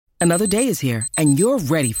Another day is here, and you're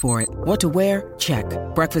ready for it. What to wear? Check.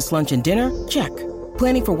 Breakfast, lunch, and dinner? Check.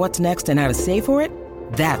 Planning for what's next and how to save for it?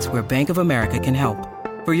 That's where Bank of America can help.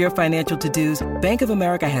 For your financial to-dos, Bank of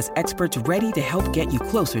America has experts ready to help get you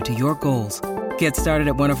closer to your goals. Get started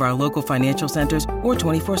at one of our local financial centers or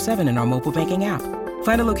 24/7 in our mobile banking app.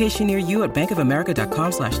 Find a location near you at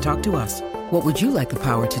bankofamerica.com/talktous. What would you like the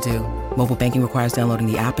power to do? Mobile banking requires downloading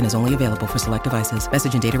the app and is only available for select devices.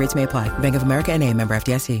 Message and data rates may apply. Bank of America N.A., member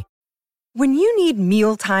FDIC. When you need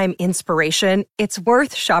mealtime inspiration, it's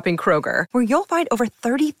worth shopping Kroger, where you'll find over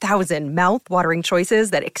 30,000 mouth-watering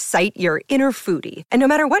choices that excite your inner foodie. And no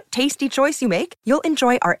matter what tasty choice you make, you'll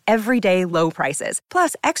enjoy our everyday low prices,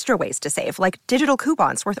 plus extra ways to save, like digital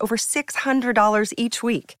coupons worth over $600 each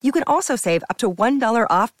week. You can also save up to $1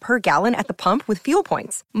 off per gallon at the pump with fuel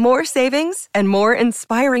points. More savings and more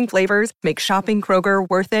inspiring flavors make shopping Kroger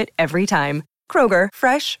worth it every time. Kroger,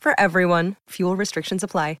 fresh for everyone. Fuel restrictions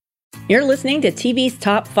apply. You're listening to TV's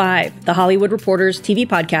Top 5, the Hollywood Reporter's TV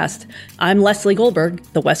podcast. I'm Leslie Goldberg,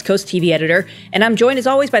 the West Coast TV editor, and I'm joined as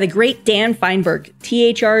always by the great Dan Feinberg,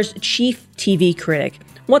 THR's chief TV critic.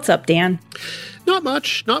 What's up, Dan? Not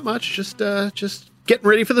much. Just getting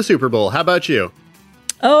ready for the Super Bowl. How about you?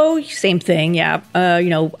 Oh, same thing, yeah.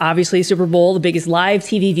 Obviously Super Bowl, the biggest live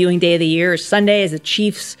TV viewing day of the year, is Sunday as the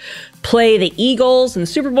Chiefs play the Eagles in the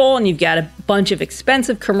Super Bowl, and you've got a bunch of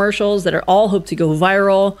expensive commercials that are all hoped to go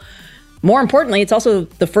viral. More importantly, it's also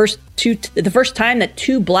the first time that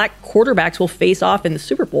two black quarterbacks will face off in the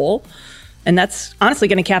Super Bowl, and that's honestly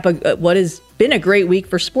going to cap what has been a great week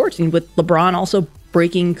for sports, and with LeBron also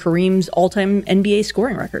breaking Kareem's all-time NBA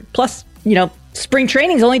scoring record. Plus, spring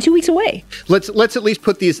training is only 2 weeks away. Let's at least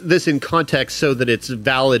put this in context so that it's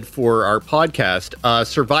valid for our podcast.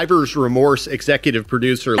 Survivor's Remorse executive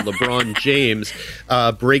producer LeBron James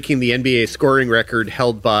breaking the NBA scoring record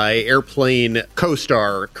held by Airplane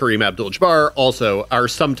co-star Kareem Abdul-Jabbar, also our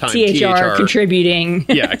sometime THR contributing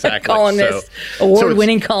columnist,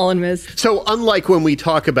 award-winning columnist. So unlike when we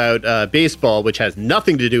talk about baseball, which has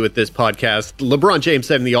nothing to do with this podcast, LeBron James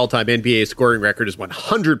setting the all-time NBA scoring record is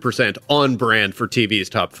 100% on brand for TV's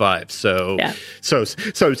Top 5. So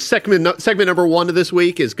segment number 1 of this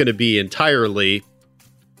week is going to be entirely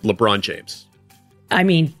LeBron James. I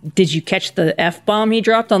mean, did you catch the F-bomb he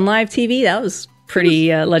dropped on live TV? That was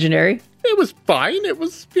pretty legendary. It was fine. It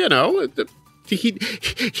was,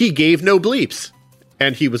 he gave no bleeps.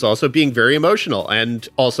 And he was also being very emotional. And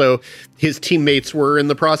also, his teammates were in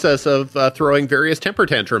the process of throwing various temper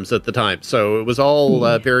tantrums at the time. So it was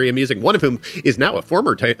all very amusing. One of whom is now a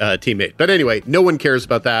former teammate. But anyway, no one cares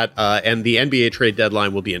about that. And the NBA trade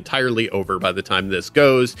deadline will be entirely over by the time this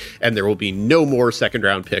goes. And there will be no more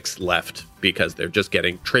second-round picks left because they're just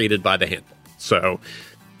getting traded by the handful. So,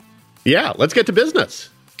 yeah, let's get to business.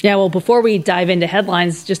 Yeah, well, before we dive into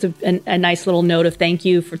headlines, just a nice little note of thank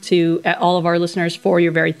you to all of our listeners for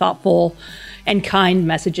your very thoughtful and kind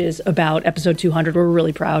messages about episode 200. We're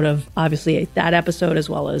really proud of, obviously, that episode as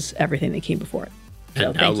well as everything that came before it.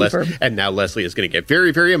 So and now Leslie is going to get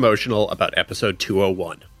very, very emotional about episode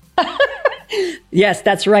 201. Yes,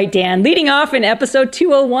 that's right, Dan. Leading off in episode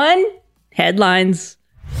 201, headlines.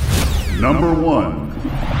 Number 1.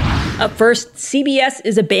 Up first, CBS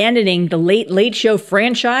is abandoning the Late Late Show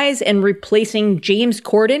franchise and replacing James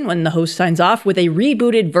Corden, when the host signs off, with a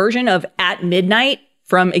rebooted version of At Midnight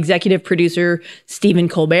from executive producer Stephen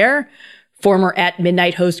Colbert. Former At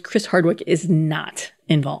Midnight host Chris Hardwick is not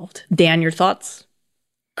involved. Dan, your thoughts?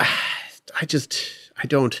 I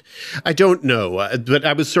don't know. But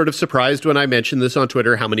I was sort of surprised when I mentioned this on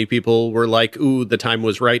Twitter, how many people were like, ooh, the time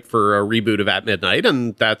was right for a reboot of At Midnight.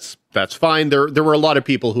 And that's fine. There were a lot of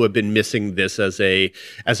people who have been missing this as a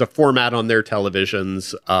format on their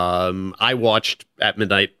televisions. I watched At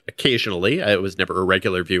Midnight occasionally. I was never a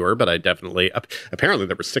regular viewer, but I definitely, apparently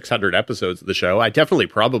there were 600 episodes of the show. I definitely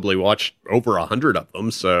probably watched over 100 of them.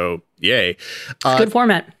 So yay. Good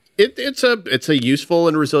format. It's a useful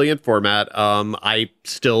and resilient format. I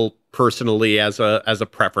still personally, as a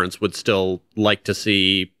preference, would still like to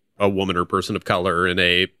see a woman or person of color in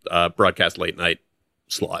a broadcast late night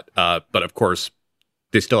slot. But of course,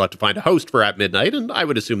 they still have to find a host for At Midnight, and I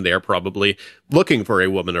would assume they're probably looking for a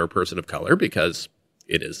woman or person of color because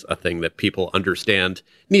it is a thing that people understand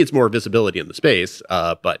needs more visibility in the space.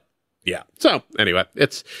 But yeah. So anyway,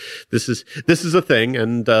 this is a thing,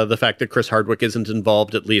 and the fact that Chris Hardwick isn't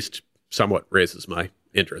involved at least somewhat raises my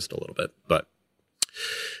interest a little bit. But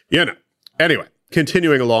anyway,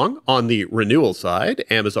 continuing along on the renewal side,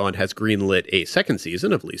 Amazon has greenlit a second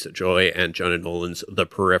season of Lisa Joy and Jonah Nolan's The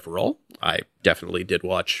Peripheral. I definitely did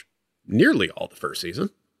watch nearly all the first season.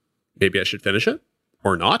 Maybe I should finish it.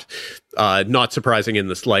 or not. Not surprising in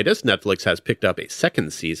the slightest, Netflix has picked up a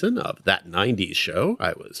second season of That 90s Show.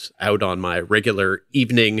 I was out on my regular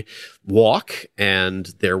evening walk, and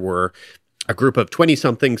there were a group of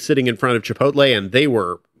 20-somethings sitting in front of Chipotle, and they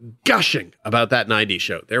were gushing about That 90s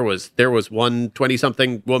Show. There was one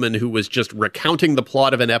 20-something woman who was just recounting the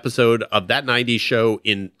plot of an episode of That 90s Show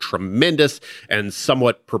in tremendous and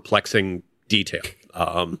somewhat perplexing detail.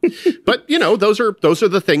 But those are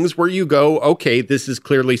the things where you go, okay, this is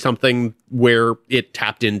clearly something where it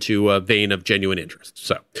tapped into a vein of genuine interest.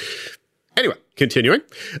 So anyway, continuing.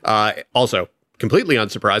 Also, completely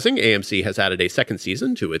unsurprising, AMC has added a second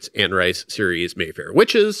season to its Anne Rice series Mayfair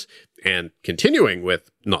Witches. And continuing with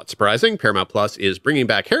not surprising, Paramount Plus is bringing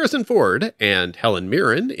back Harrison Ford and Helen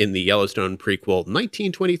Mirren in the Yellowstone prequel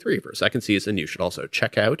 1923 for a second season. You should also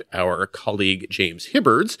check out our colleague James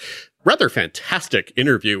Hibbard's rather fantastic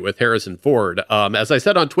interview with Harrison Ford. As I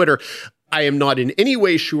said on Twitter, I am not in any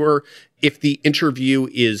way sure if the interview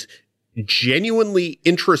is genuinely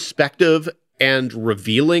introspective and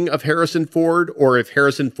revealing of Harrison Ford, or if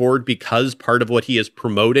Harrison Ford, because part of what he is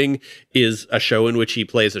promoting is a show in which he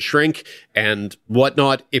plays a shrink and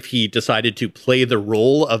whatnot, if he decided to play the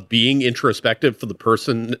role of being introspective for the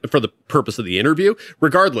purpose of the interview.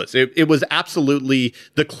 Regardless, it was absolutely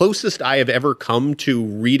the closest I have ever come to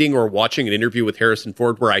reading or watching an interview with Harrison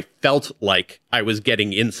Ford where I felt like I was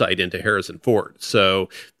getting insight into Harrison Ford. So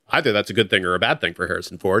either that's a good thing or a bad thing for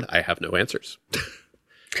Harrison Ford. I have no answers.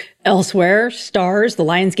 Elsewhere, Starz, the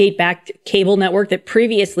Lionsgate-backed cable network that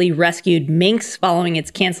previously rescued Minx following its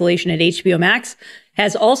cancellation at HBO Max,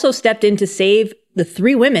 has also stepped in to save the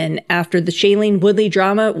three women after the Shailene Woodley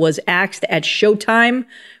drama was axed at Showtime.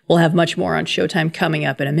 We'll have much more on Showtime coming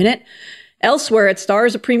up in a minute. Elsewhere at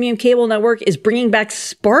Starz, a premium cable network is bringing back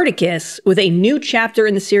Spartacus with a new chapter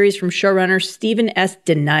in the series from showrunner Stephen S.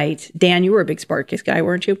 DeKnight. Dan, you were a big Spartacus guy,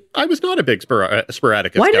 weren't you? I was not a big Spartacus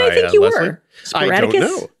guy. Why did I think you Leslie? were? Spartacus? I don't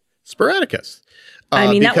know. Spartacus.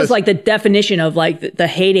 That was like the definition of like the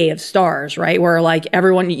heyday of Starz, right? Where like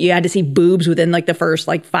everyone, you had to see boobs within like the first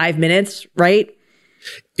like 5 minutes, right?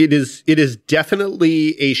 It is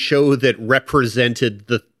definitely a show that represented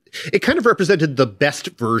it kind of represented the best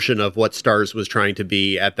version of what Starz was trying to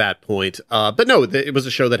be at that point. But no, it was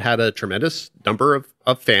a show that had a tremendous number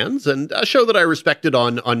of fans and a show that I respected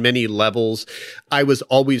on many levels. I was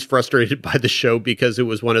always frustrated by the show because it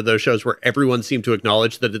was one of those shows where everyone seemed to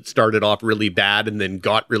acknowledge that it started off really bad and then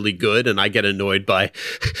got really good. And I get annoyed by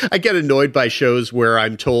shows where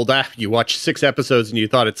I'm told, you watched 6 episodes and you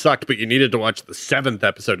thought it sucked, but you needed to watch the 7th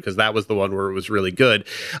episode because that was the one where it was really good.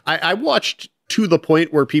 I watched to the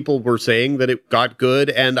point where people were saying that it got good.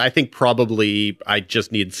 And I think probably I just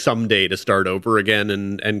need someday to start over again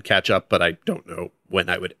and catch up. But I don't know when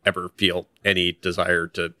I would ever feel any desire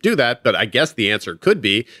to do that. But I guess the answer could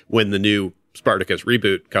be when the new Spartacus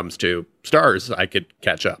reboot comes to Starz, I could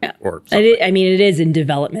catch up. Yeah. Or something. It is in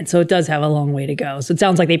development, so it does have a long way to go. So it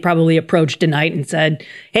sounds like they probably approached DeKnight and said,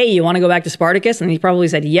 hey, you want to go back to Spartacus? And he probably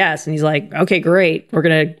said yes. And he's like, okay, great. We're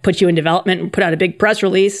going to put you in development and put out a big press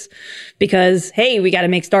release because, hey, we got to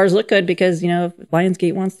make Starz look good because, if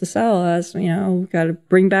Lionsgate wants to sell us, we got to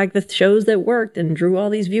bring back the shows that worked and drew all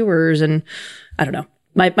these viewers. And I don't know.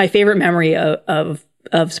 My favorite memory of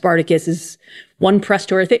Spartacus is one press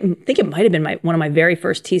tour. I think it might have been one of my very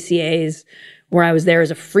first TCAs where I was there as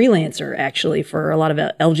a freelancer, actually, for a lot of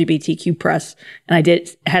LGBTQ press. And I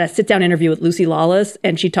had a sit-down interview with Lucy Lawless,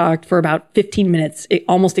 and she talked for about 15 minutes,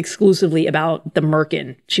 almost exclusively about the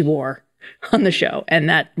merkin she wore on the show. And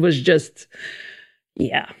that was just,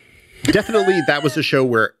 yeah. Definitely, that was a show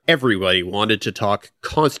where everybody wanted to talk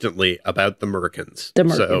constantly about the merkins. The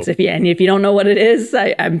merkins. So, if you don't know what it is,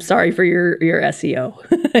 I'm sorry for your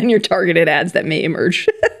SEO and your targeted ads that may emerge.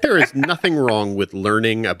 There is nothing wrong with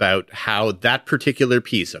learning about how that particular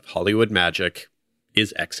piece of Hollywood magic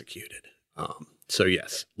is executed. So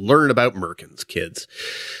yes, learn about merkins, kids.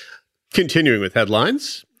 Continuing with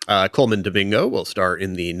headlines. Coleman Domingo will star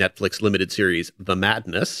in the Netflix limited series The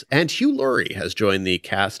Madness, and Hugh Laurie has joined the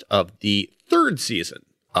cast of the 3rd season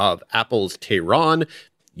of Apple's Tehran.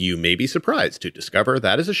 You may be surprised to discover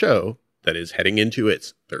that is a show that is heading into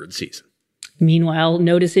its 3rd season. Meanwhile,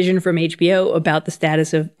 no decision from HBO about the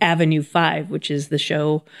status of Avenue 5, which is the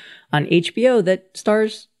show on HBO that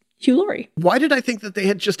stars Hugh Laurie. Why did I think that they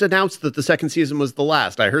had just announced that the 2nd season was the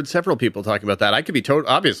last? I heard several people talking about that. I could be told,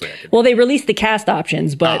 obviously. Well, they released the cast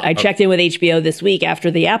options, but I checked in with HBO this week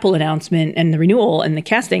after the Apple announcement and the renewal and the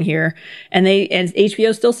casting here, and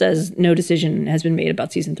HBO still says no decision has been made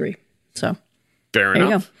about season 3. So fair there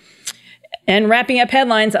enough. You go. And wrapping up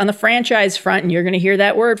headlines on the franchise front, and you're going to hear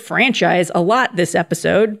that word franchise a lot this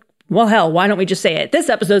episode. Well, hell, why don't we just say it? This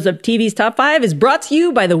episode of TV's Top 5 is brought to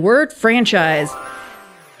you by the word franchise.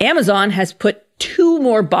 Amazon has put 2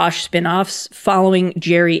 more Bosch spin-offs following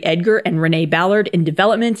Jerry Edgar and Renee Ballard in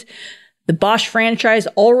development. The Bosch franchise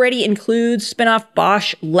already includes spin-off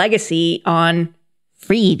Bosch Legacy on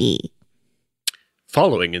Freevee.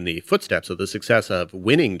 Following in the footsteps of the success of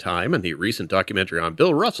Winning Time and the recent documentary on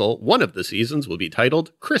Bill Russell, one of the seasons will be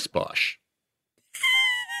titled Chris Bosch.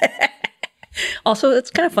 Also,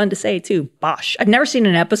 it's kind of fun to say, too, Bosch. I've never seen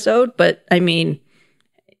an episode, but I mean,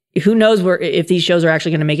 who knows if these shows are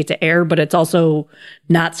actually going to make it to air, but it's also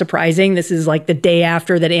not surprising. This is like the day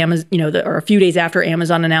after that Amazon, or a few days after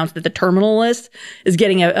Amazon announced that the Terminal List is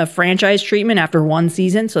getting a franchise treatment after 1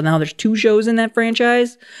 season. So now there's 2 shows in that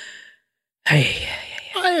franchise.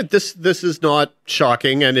 This is not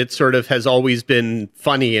shocking, and it sort of has always been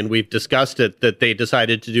funny, and we've discussed it, that they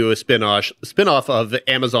decided to do a spin-off of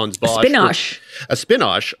Amazon's Bosch. A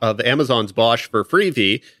spin-off of Amazon's Bosch for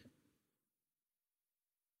Freevee.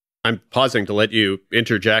 I'm pausing to let you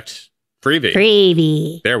interject Freevee.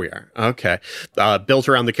 Freevee. There we are. Okay. Built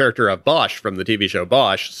around the character of Bosch from the TV show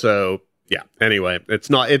Bosch. So, yeah. Anyway,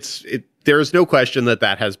 there's no question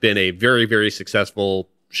that has been a very, very successful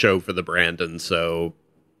show for the brand, and so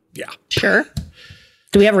yeah. Sure.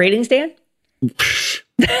 Do we have ratings, Dan?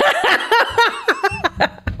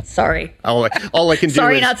 Sorry. All I can do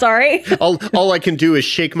sorry, is, not sorry. all I can do is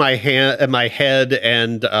shake my head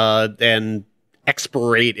and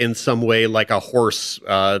expirate in some way like a horse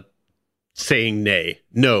saying nay.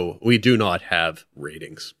 No, we do not have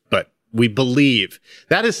ratings, but we believe.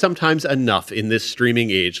 That is sometimes enough in this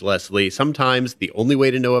streaming age, Leslie. Sometimes the only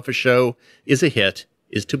way to know if a show is a hit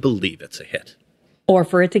is to believe it's a hit. Or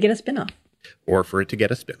for it to get a spinoff.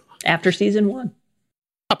 After season 1.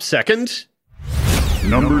 Up second.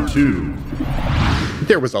 Number 2.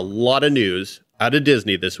 There was a lot of news out of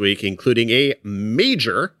Disney this week, including a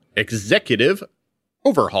major executive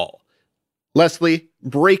overhaul. Leslie,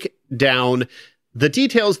 break down the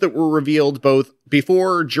details that were revealed both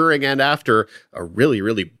before, during, and after a really,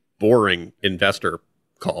 really boring investor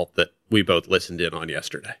call that we both listened in on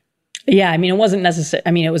yesterday. Yeah, I mean, it wasn't necessary.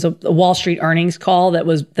 I mean, it was a Wall Street earnings call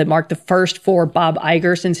that marked the first for Bob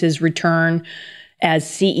Iger since his return as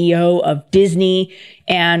CEO of Disney.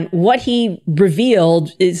 And what he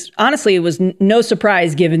revealed is, honestly, it was no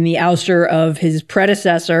surprise given the ouster of his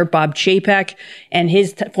predecessor, Bob Chapek, and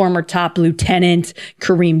his former top lieutenant,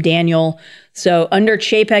 Kareem Daniel. So under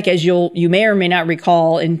Chapek, as you may or may not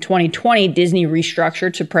recall, in 2020, Disney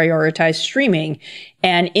restructured to prioritize streaming.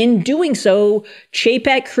 And in doing so,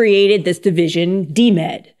 Chapek created this division,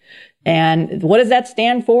 DMED. And what does that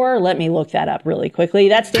stand for? Let me look that up really quickly.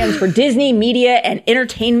 That stands for Disney Media and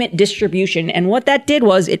Entertainment Distribution. And what that did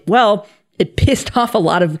was it pissed off a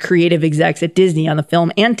lot of creative execs at Disney on the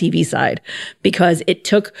film and TV side, because it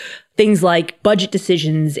took things like budget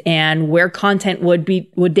decisions and where content would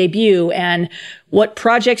debut and what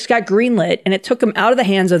projects got greenlit. And it took them out of the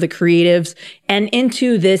hands of the creatives and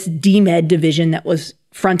into this DMED division that was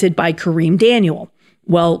fronted by Kareem Daniel.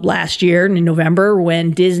 Well, last year in November,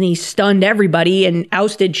 when Disney stunned everybody and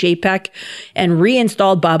ousted Chapek and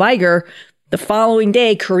reinstalled Bob Iger, the following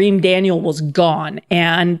day, Kareem Daniel was gone.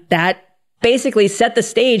 And that basically set the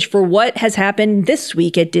stage for what has happened this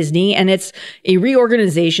week at Disney. And it's a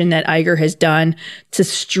reorganization that Iger has done to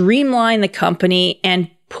streamline the company and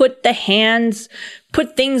put things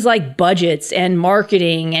like budgets and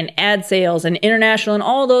marketing and ad sales and international and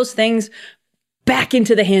all those things back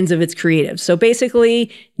into the hands of its creatives. So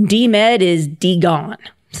basically, DMED is D-gone.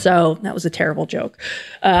 So that was a terrible joke.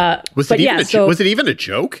 Was it even a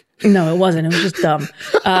joke? No, it wasn't. It was just dumb.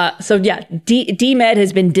 DMED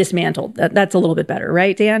has been dismantled. That's a little bit better,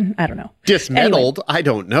 right, Dan? I don't know. Dismantled? Anyway. I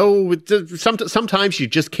don't know. Sometimes you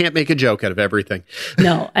just can't make a joke out of everything.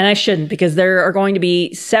 No, and I shouldn't, because there are going to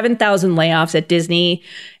be 7,000 layoffs at Disney.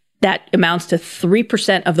 That amounts to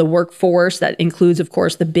 3% of the workforce. That includes, of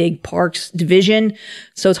course, the big parks division.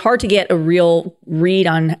 So it's hard to get a real read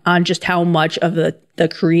on just how much of the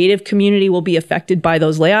creative community will be affected by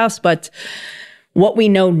those layoffs. But what we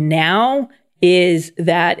know now is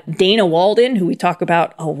that Dana Walden, who we talk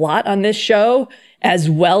about a lot on this show, as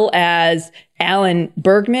well as Alan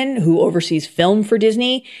Bergman, who oversees film for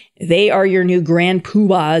Disney, they are your new grand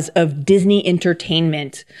poobahs of Disney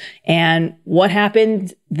Entertainment. And what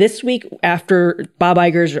happened this week after Bob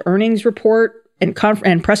Iger's earnings report and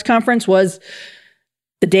press conference was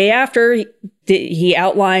the day after he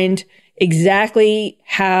outlined exactly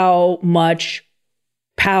how much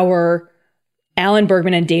power Alan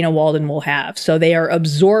Bergman and Dana Walden will have. So they are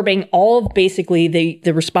absorbing all of basically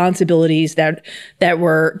the responsibilities that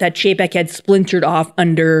Chapek had splintered off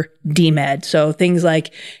under DMED. So things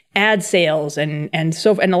like ad sales and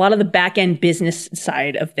a lot of the back end business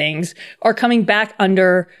side of things are coming back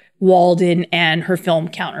under Walden and her film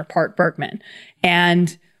counterpart Bergman.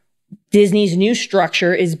 And Disney's new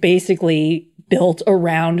structure is basically built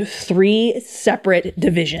around 3 separate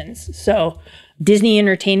divisions. So Disney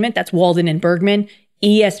Entertainment, that's Walden and Bergman,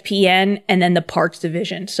 ESPN, and then the Parks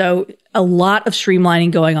division. So a lot of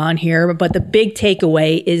streamlining going on here. But the big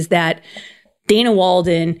takeaway is that Dana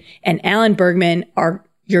Walden and Alan Bergman are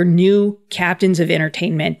your new captains of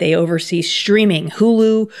entertainment. They oversee streaming,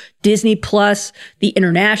 Hulu, Disney Plus, the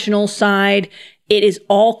international side. It is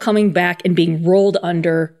all coming back and being rolled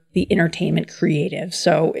under the entertainment creative.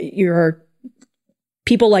 So your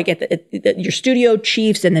people like your studio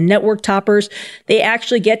chiefs and the network toppers, they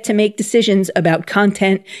actually get to make decisions about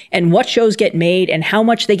content and what shows get made and how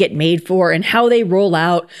much they get made for and how they roll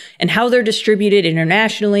out and how they're distributed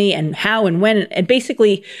internationally and how and when. And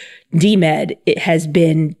basically, DMED, it has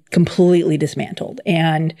been completely dismantled.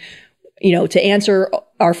 And, to answer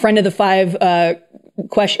our friend of the 5, a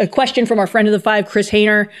question from our friend of the 5, Chris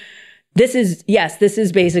Hayner, this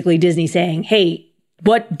is basically Disney saying, hey,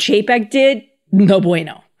 what JPEG did, no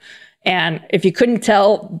bueno. And if you couldn't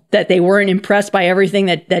tell that they weren't impressed by everything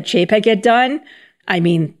that JPEG had done, I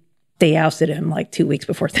mean, they ousted him like 2 weeks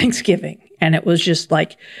before Thanksgiving. And it was just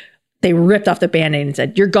like, they ripped off the Band-Aid and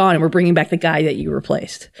said, you're gone and we're bringing back the guy that you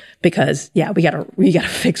replaced because we gotta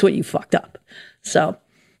fix what you fucked up. So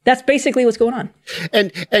that's basically what's going on.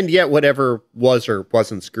 And yet whatever was or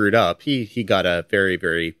wasn't screwed up, he got a very,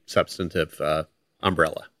 very substantive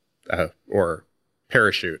umbrella or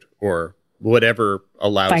parachute or whatever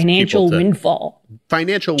allows financial windfall.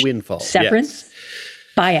 Financial windfall. Severance. Yes.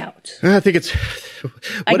 Buyout. I think it's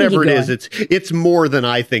whatever it is. It's more than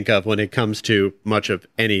I think of when it comes to much of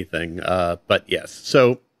anything. But yes,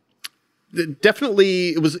 so definitely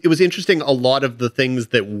it was interesting. A lot of the things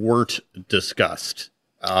that weren't discussed.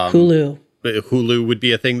 Hulu would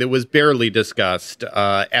be a thing that was barely discussed.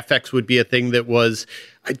 FX would be a thing that was,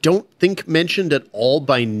 I don't think, mentioned at all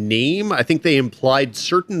by name. I think they implied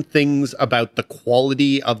certain things about the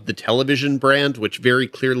quality of the television brand, which very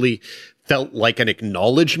clearly felt like an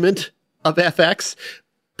acknowledgement of FX,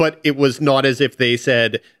 but it was not as if they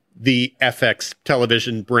said the FX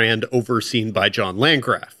television brand overseen by John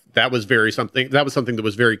Landgraf. That was something that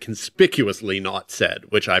was very conspicuously not said,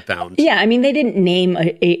 which I found. Yeah, I mean, they didn't name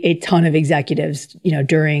a ton of executives,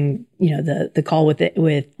 during, the call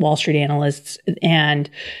with Wall Street analysts. And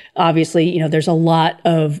obviously, there's a lot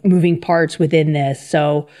of moving parts within this.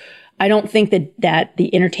 So I don't think that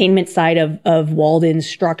the entertainment side of Walden's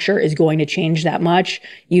structure is going to change that much.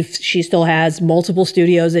 She still has multiple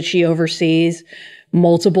studios that she oversees,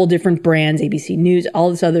 multiple different brands, ABC News, all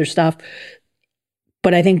this other stuff.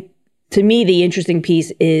 But I think, to me, the interesting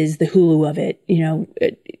piece is the Hulu of it.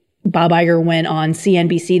 Bob Iger went on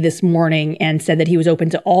CNBC this morning and said that he was open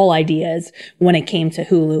to all ideas when it came to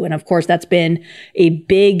Hulu. And of course, that's been a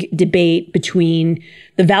big debate between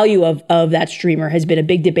the value of that streamer has been a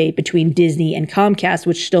big debate between Disney and Comcast,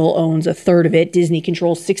 which still owns a third of it. Disney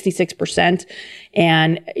controls 66%.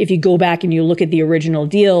 And if you go back and you look at the original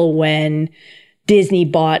deal when Disney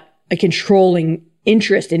bought a controlling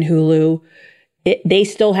interest in Hulu, they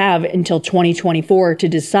still have until 2024 to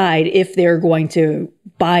decide if they're going to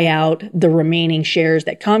buy out the remaining shares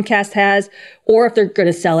that Comcast has, or if they're going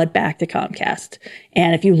to sell it back to Comcast.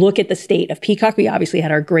 And if you look at the state of Peacock, we obviously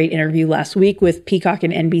had our great interview last week with Peacock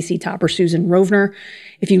and NBC topper Susan Rovner.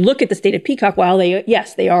 If you look at the state of Peacock, while they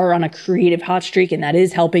are on a creative hot streak and that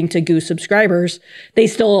is helping to goose subscribers, they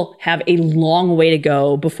still have a long way to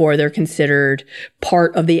go before they're considered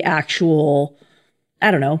part of the actual,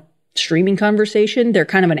 streaming conversation. They're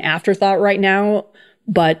kind of an afterthought right now,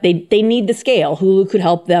 but they need the scale. Hulu could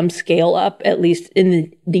help them scale up, at least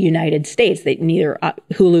in the United States.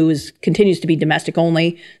 Hulu continues to be domestic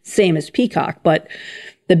only, same as Peacock. But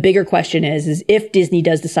the bigger question is if Disney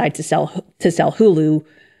does decide to sell Hulu,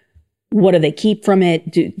 what do they keep from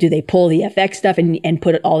it? Do they pull the FX stuff and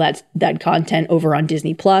put all that content over on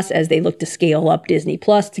Disney Plus as they look to scale up Disney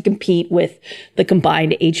Plus to compete with the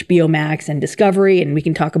combined HBO Max and Discovery? And we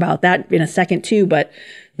can talk about that in a second too. But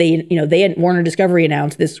Warner Discovery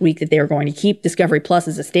announced this week that they are going to keep Discovery Plus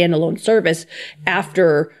as a standalone service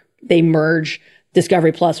after they merge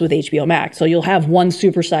Discovery Plus with HBO Max. So you'll have one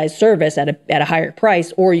supersized service at a higher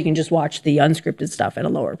price, or you can just watch the unscripted stuff at a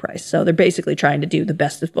lower price. So they're basically trying to do the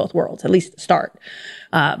best of both worlds, at least start.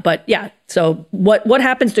 But yeah, so what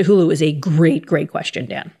happens to Hulu is a great, great question,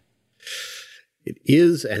 Dan. It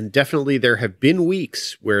is, and definitely there have been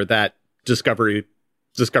weeks where that Discovery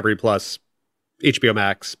Plus, HBO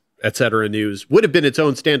Max, etc. news would have been its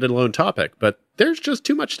own standalone topic, but there's just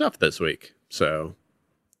too much stuff this week. So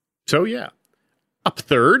yeah. Up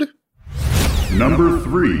third. Number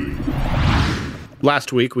 3.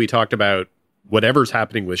 Last week we talked about whatever's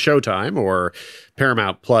happening with Showtime, or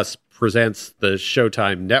Paramount Plus presents the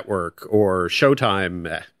Showtime network, or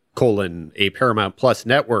Showtime, a Paramount Plus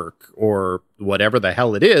network, or whatever the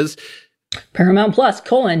hell it is. Paramount Plus,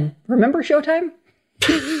 remember Showtime?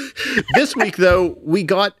 This week, though, we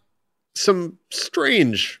got some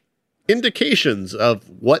strange indications of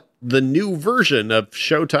what the new version of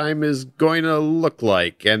Showtime is going to look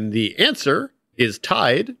like. And the answer is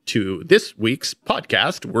tied to this week's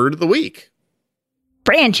podcast Word of the Week.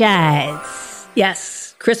 Franchise.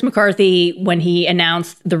 Yes. Chris McCarthy, when he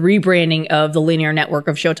announced the rebranding of the linear network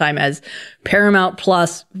of Showtime as Paramount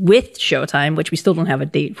Plus with Showtime, which we still don't have a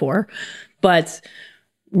date for, but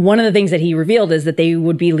one of the things that he revealed is that they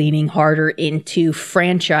would be leaning harder into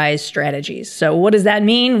franchise strategies. So what does that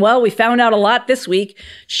mean? Well, we found out a lot this week.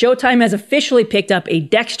 Showtime has officially picked up a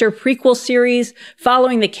Dexter prequel series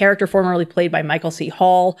following the character formerly played by Michael C.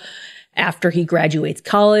 Hall after he graduates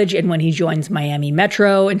college and when he joins Miami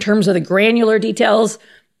Metro. In terms of the granular details,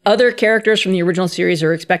 other characters from the original series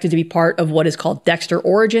are expected to be part of what is called Dexter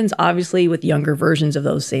Origins, obviously with younger versions of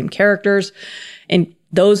those same characters. And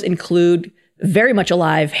those include very much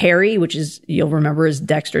alive Harry, which is, you'll remember, is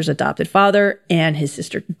Dexter's adopted father, and his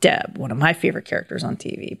sister Deb, one of my favorite characters on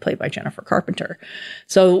TV, played by Jennifer Carpenter.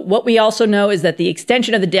 So what we also know is that the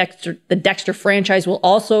extension of the Dexter franchise will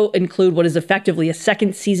also include what is effectively a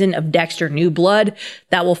second season of Dexter New Blood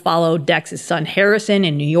that will follow Dex's son Harrison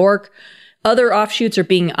in New York. Other offshoots are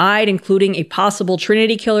being eyed, including a possible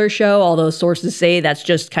Trinity Killer show, although sources say that's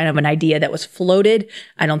just kind of an idea that was floated.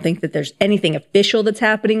 I don't think that there's anything official that's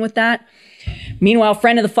happening with that. Meanwhile,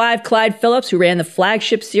 friend of the five, Clyde Phillips, who ran the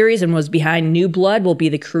flagship series and was behind New Blood, will be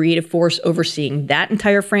the creative force overseeing that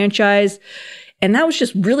entire franchise. And that was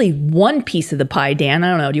just really one piece of the pie, Dan. I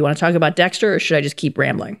don't know. Do you want to talk about Dexter, or should I just keep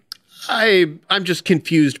rambling? I'm just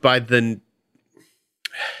confused by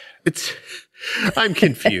I'm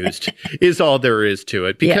confused is all there is to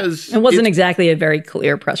it, because it wasn't exactly a very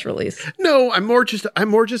clear press release. No, I'm more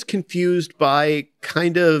just confused by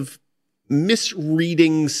kind of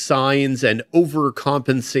misreading signs and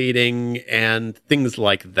overcompensating and things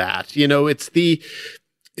like that. You know,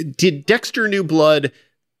 did Dexter New Blood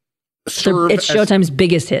serve it's Showtime's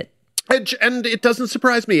biggest hit. And it doesn't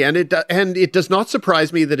surprise me, and it does not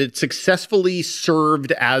surprise me that it successfully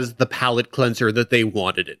served as the palate cleanser that they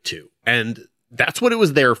wanted it to. And that's what it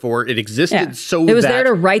was there for. It existed it was there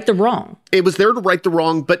to right the wrong. It was there to right the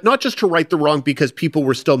wrong, but not just to right the wrong because people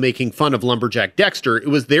were still making fun of Lumberjack Dexter. It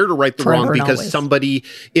was there to right the wrong because somebody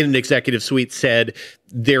in an executive suite said,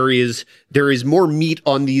 there is more meat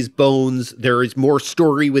on these bones. There is more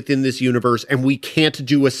story within this universe, and we can't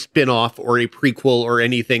do a spin-off or a prequel or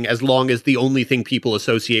anything as long as the only thing people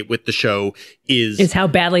associate with the show is how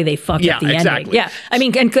badly they fucked up the exactly. ending. Yeah, I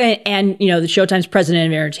mean, and you know, the Showtime's president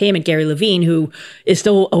of entertainment, Gary Levine, who is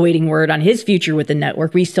still awaiting word on his future with the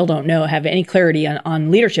network. We still don't have any clarity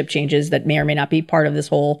on leadership changes that may or may not be part of this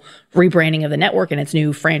whole rebranding of the network and its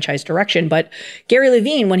new franchise direction. But Gary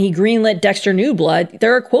Levine, when he greenlit Dexter New Blood,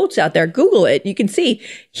 there are quotes out there. Google it. You can see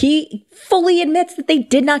he fully admits that they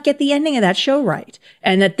did not get the ending of that show right,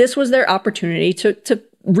 and that this was their opportunity to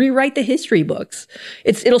rewrite the history books.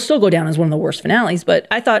 It'll still go down as one of the worst finales, but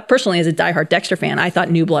I thought personally, as a diehard Dexter fan, I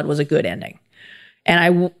thought New Blood was a good ending.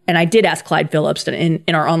 And I did ask Clyde Phillips in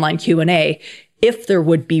our online Q&A if there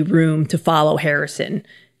would be room to follow Harrison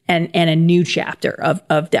and a new chapter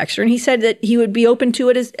of Dexter. And he said that he would be open to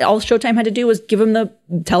it, as all Showtime had to do was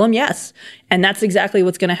tell him yes. And that's exactly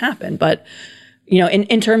what's going to happen. But, you know,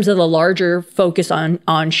 in terms of the larger focus on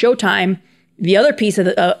Showtime, the other piece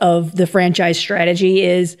of the franchise strategy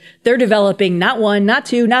is they're developing not one, not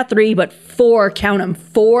two, not three, but four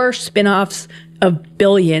spinoffs of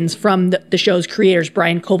Billions from the show's creators,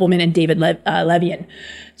 Brian Koppelman and David Levien.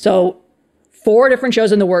 So 4 different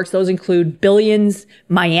shows in the works. Those include Billions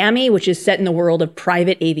Miami, which is set in the world of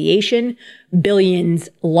private aviation, Billions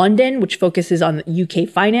London, which focuses on UK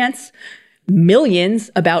finance,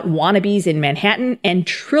 Millions about wannabes in Manhattan, and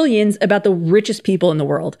Trillions about the richest people in the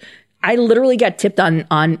world. I literally got tipped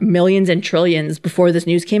on Millions and Trillions before this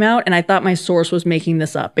news came out, and I thought my source was making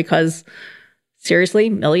this up because, seriously,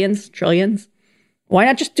 Millions, Trillions? Why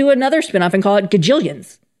not just do another spinoff and call it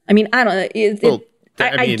Gajillions? I mean, I don't know.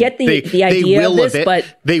 I get the idea of this,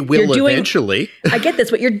 but they will eventually. I get this,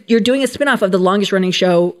 but you're doing a spinoff of the longest running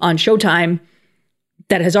show on Showtime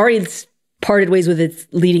that has already parted ways with its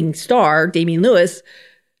leading star, Damian Lewis.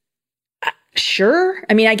 Sure.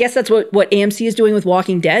 I mean, I guess that's what AMC is doing with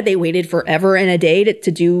Walking Dead. They waited forever and a day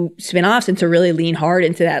to do spinoffs and to really lean hard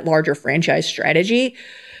into that larger franchise strategy.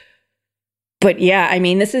 But yeah, I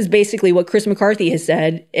mean, this is basically what Chris McCarthy has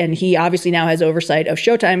said. And he obviously now has oversight of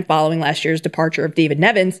Showtime following last year's departure of David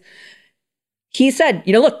Nevins. He said,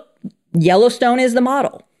 look, Yellowstone is the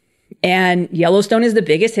model. And Yellowstone is the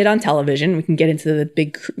biggest hit on television. We can get into the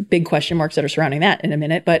big question marks that are surrounding that in a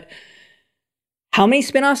minute. But how many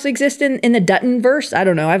spinoffs exist in the Dutton-verse? I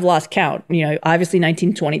don't know. I've lost count. Obviously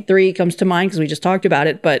 1923 comes to mind because we just talked about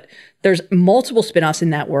it, but there's multiple spinoffs in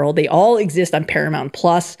that world. They all exist on Paramount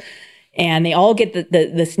Plus, and they all get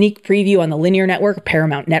the sneak preview on the linear network,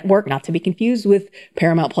 Paramount Network, not to be confused with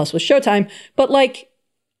Paramount Plus with Showtime. But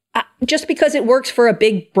just because it works for a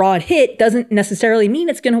big, broad hit doesn't necessarily mean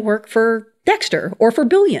it's going to work for Dexter or for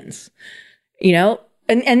Billions,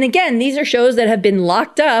 And again, these are shows that have been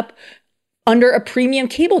locked up under a premium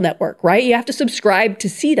cable network, right? You have to subscribe to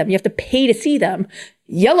see them. You have to pay to see them.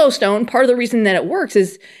 Yellowstone, part of the reason that it works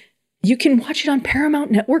is you can watch it on Paramount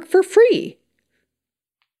Network for free.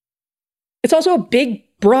 It's also a big,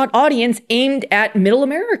 broad audience aimed at middle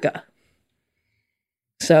America.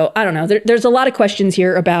 So I don't know. There's a lot of questions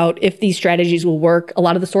here about if these strategies will work. A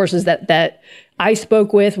lot of the sources that I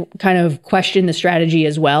spoke with kind of question the strategy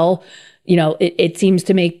as well. It seems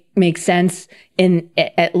to make sense in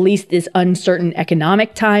at least this uncertain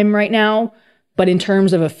economic time right now. But in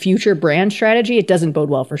terms of a future brand strategy, it doesn't bode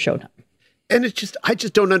well for Showtime. And I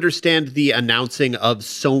just don't understand the announcing of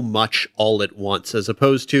so much all at once, as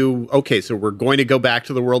opposed to, okay, so we're going to go back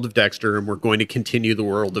to the world of Dexter and we're going to continue the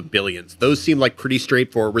world of Billions. Those seem like pretty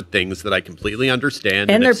straightforward things that I completely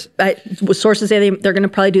understand. And sources say they're going to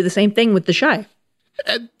probably do the same thing with The Chi.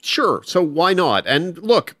 Sure. So why not? And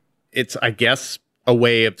look, it's, I guess, a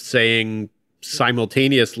way of saying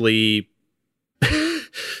simultaneously,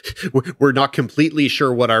 we're not completely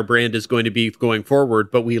sure what our brand is going to be going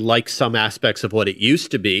forward, but we like some aspects of what it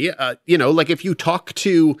used to be. If you talk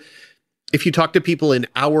to people in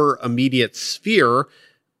our immediate sphere,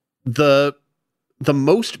 the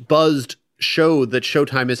most buzzed show that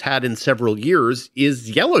Showtime has had in several years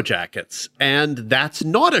is Yellow Jackets, and that's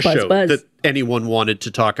not a show that anyone wanted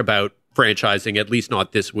to talk about franchising, at least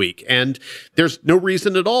not this week. And there's no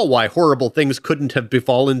reason at all why horrible things couldn't have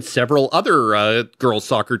befallen several other girls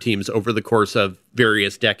soccer teams over the course of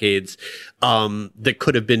various decades that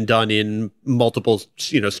could have been done in multiple,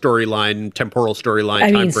 temporal storyline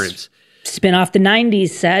timeframes. Spin off the 90s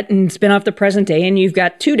set and spin off the present day, and you've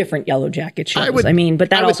got two different Yellow Jacket shows.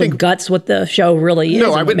 But that also guts what the show really is.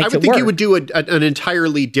 No, I would think you would do an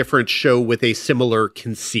entirely different show with a similar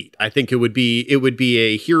conceit. I think it would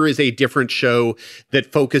be here is a different show that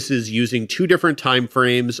focuses using two different time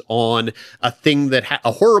frames on a thing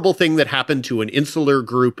a horrible thing that happened to an insular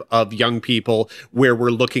group of young people, where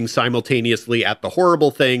we're looking simultaneously at the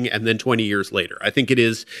horrible thing and then 20 years later. I think it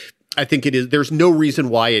is. There's no reason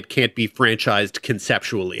why it can't be franchised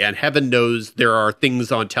conceptually. And heaven knows there are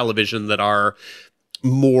things on television that are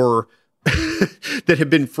more, that have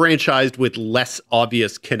been franchised with less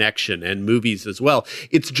obvious connection, and movies as well.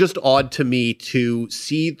 It's just odd to me to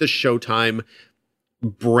see the Showtime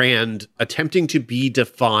brand attempting to be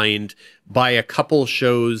defined by a couple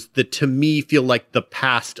shows that to me feel like the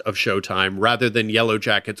past of Showtime, rather than Yellow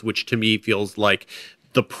Jackets, which to me feels like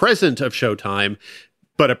the present of Showtime,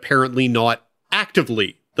 but apparently not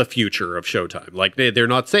actively the future of Showtime. Like they're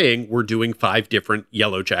not saying we're doing 5 different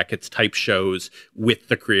Yellow Jackets type shows with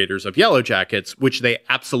the creators of Yellow Jackets, which they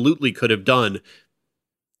absolutely could have done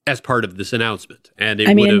as part of this announcement. And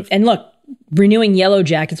and look, renewing Yellow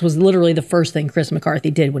Jackets was literally the first thing Chris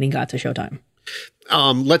McCarthy did when he got to Showtime.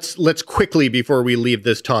 Let's quickly, before we leave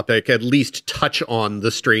this topic, at least touch on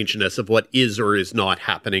the strangeness of what is or is not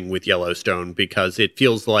happening with Yellowstone, because it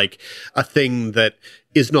feels like a thing that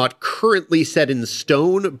is not currently set in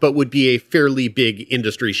stone, but would be a fairly big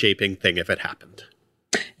industry-shaping thing if it happened.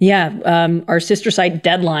 Yeah, our sister site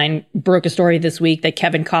Deadline broke a story this week that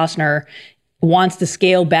Kevin Costner wants to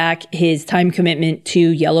scale back his time commitment to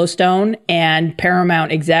Yellowstone, and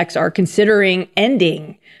Paramount execs are considering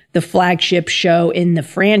ending the flagship show in the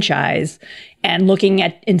franchise. and looking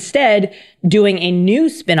at instead doing a new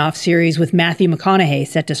spin-off series with Matthew McConaughey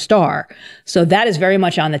set to star. So that is very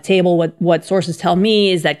much on the table. What sources tell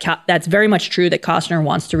me is that that's very much true, that Costner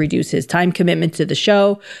wants to reduce his time commitment to the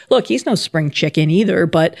show. Look, he's no spring chicken either,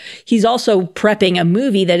 but he's also prepping a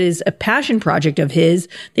movie that is a passion project of his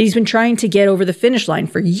that he's been trying to get over the finish line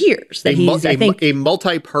for years. That a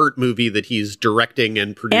multi-part movie that he's directing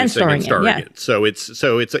and producing and starring in. So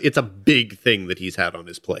it's a big thing that he's had on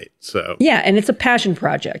his plate. So yeah, and it's a passion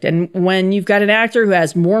project. And when you've got an actor who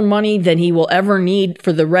has more money than he will ever need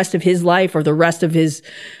for the rest of his life or the rest of his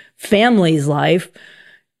family's life,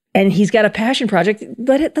 and he's got a passion project,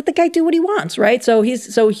 let the guy do what he wants, right? So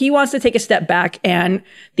he wants to take a step back, and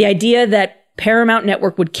the idea that Paramount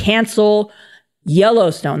Network would cancel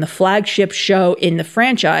Yellowstone, the flagship show in the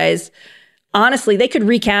franchise, honestly, they could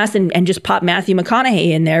recast and just pop Matthew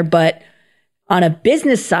McConaughey in there, but on a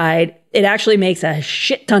business side, it actually makes a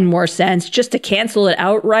shit ton more sense just to cancel it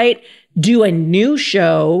outright, do a new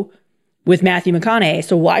show with Matthew McConaughey.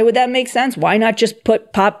 So why would that make sense? Why not just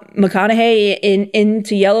pop McConaughey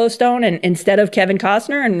into Yellowstone and instead of Kevin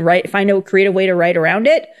Costner and find a creative way to write around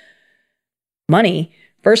it? Money.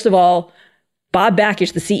 First of all, Bob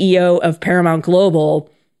Bakish, the CEO of Paramount Global,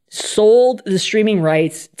 sold the streaming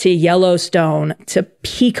rights to Yellowstone to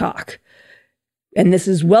Peacock. And this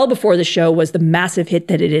is well before the show was the massive hit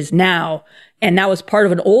that it is now. And that was part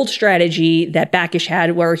of an old strategy that Bakish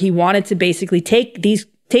had, where he wanted to basically take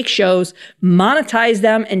shows, monetize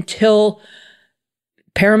them until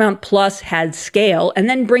Paramount Plus had scale, and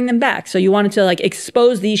then bring them back. So you wanted to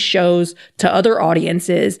expose these shows to other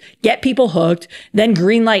audiences, get people hooked, then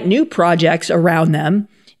greenlight new projects around them,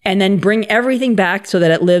 and then bring everything back so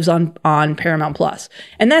that it lives on Paramount Plus.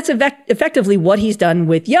 And that's effectively what he's done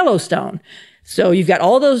with Yellowstone. So you've got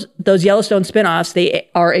all those Yellowstone spinoffs. They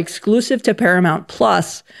are exclusive to Paramount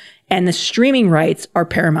Plus, and the streaming rights are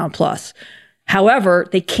Paramount Plus. However,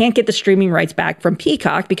 they can't get the streaming rights back from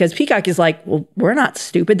Peacock because Peacock is like, well, we're not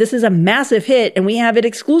stupid. This is a massive hit and we have it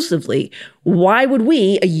exclusively. Why would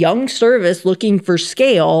we, a young service looking for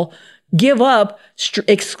scale, give up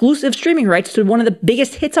exclusive streaming rights to one of the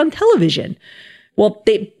biggest hits on television? Well,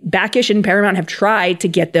 Bakish and Paramount have tried to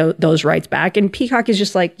get those rights back, and Peacock is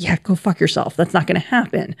just like, yeah, go fuck yourself. That's not going to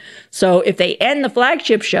happen. So if they end the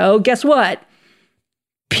flagship show, guess what?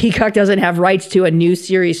 Peacock doesn't have rights to a new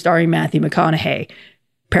series starring Matthew McConaughey.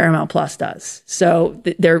 Paramount Plus does. So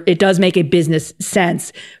it does make a business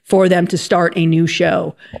sense for them to start a new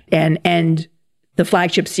show and end the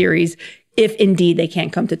flagship series if indeed they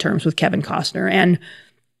can't come to terms with Kevin Costner. And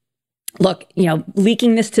look,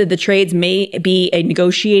 leaking this to the trades may be a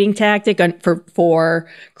negotiating tactic for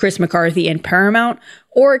Chris McCarthy and Paramount,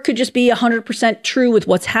 or it could just be 100% true with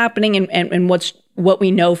what's happening and what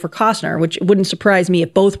we know for Costner, which wouldn't surprise me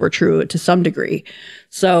if both were true to some degree.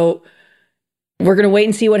 So we're going to wait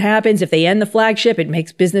and see what happens. If they end the flagship, it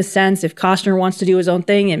makes business sense. If Costner wants to do his own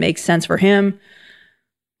thing, it makes sense for him.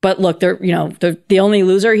 But look, the only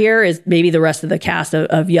loser here is maybe the rest of the cast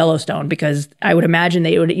of Yellowstone, because I would imagine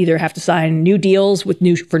they would either have to sign new deals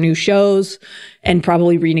for new shows and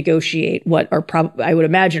probably renegotiate I would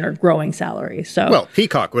imagine are growing salaries. So, well,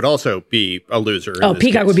 Peacock would also be a loser. Oh,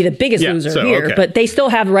 Peacock would be the biggest loser here, okay. But they still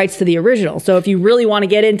have rights to the original. So if you really want to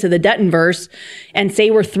get into the Duttonverse and say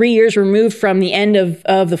we're 3 years removed from the end of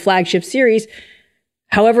the flagship series,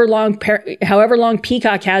 However long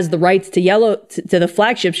Peacock has the rights to the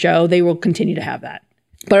flagship show, they will continue to have that.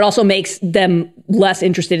 But it also makes them less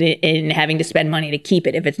interested in having to spend money to keep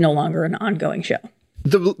it if it's no longer an ongoing show.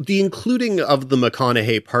 The including of the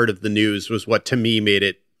McConaughey part of the news was what to me made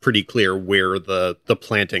it pretty clear where the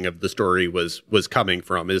planting of the story was coming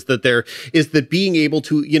from, is that being able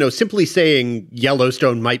to, simply saying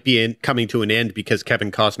Yellowstone might be coming to an end because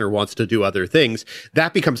Kevin Costner wants to do other things,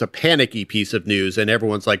 that becomes a panicky piece of news. And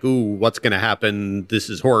everyone's like, ooh, what's going to happen? This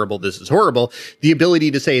is horrible. This is horrible. The ability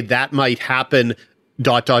to say that might happen ...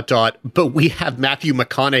 but we have Matthew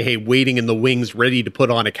McConaughey waiting in the wings, ready to put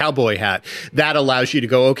on a cowboy hat. That allows you to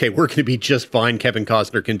go, okay, we're going to be just fine. Kevin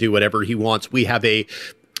Costner can do whatever he wants. We have a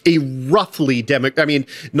roughly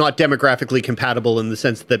not demographically compatible in the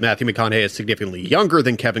sense that Matthew McConaughey is significantly younger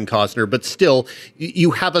than Kevin Costner, but still you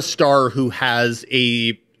have a star who has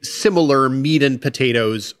a similar meat and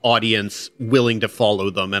potatoes audience willing to follow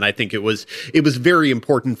them. And I think it was very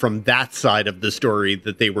important from that side of the story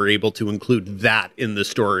that they were able to include that in the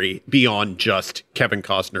story beyond just Kevin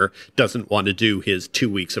Costner doesn't want to do his 2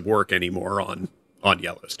 weeks of work anymore on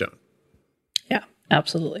Yellowstone. Yeah,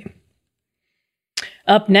 absolutely.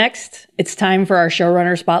 Up next, it's time for our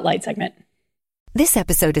Showrunner Spotlight segment. This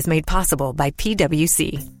episode is made possible by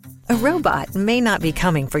PwC. A robot may not be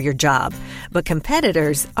coming for your job, but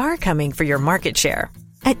competitors are coming for your market share.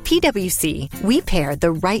 At PwC, we pair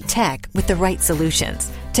the right tech with the right solutions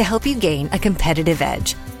to help you gain a competitive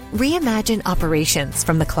edge. Reimagine operations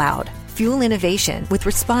from the cloud, fuel innovation with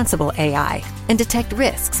responsible AI, and detect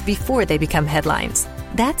risks before they become headlines.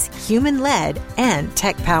 That's human-led and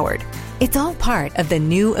tech-powered. It's all part of the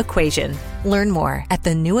new equation. Learn more at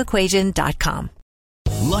thenewequation.com.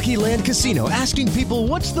 Lucky Land Casino, asking people,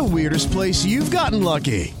 what's the weirdest place you've gotten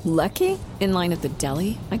lucky? Lucky? In line at the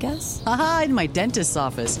deli, I guess? Aha, in my dentist's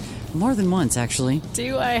office. More than once, actually.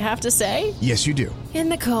 Do I have to say? Yes, you do. In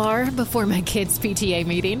the car before my kids' PTA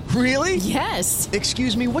meeting. Really? Yes.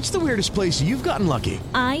 Excuse me, what's the weirdest place you've gotten lucky?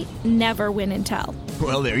 I never win and tell.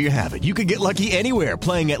 Well, there you have it. You can get lucky anywhere,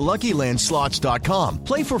 playing at LuckyLandSlots.com.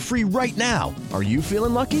 Play for free right now. Are you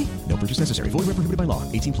feeling lucky? No purchase necessary. Void where prohibited by law.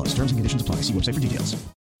 18 plus. Terms and conditions apply. See website for details.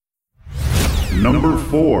 Number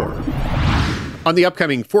 4. On the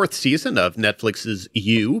upcoming 4th season of Netflix's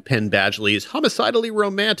You, Penn Badgley's homicidally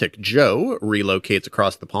romantic Joe relocates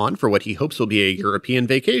across the pond for what he hopes will be a European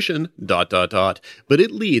vacation, ... But it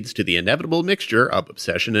leads to the inevitable mixture of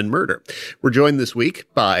obsession and murder. We're joined this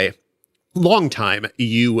week by longtime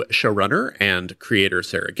You showrunner and creator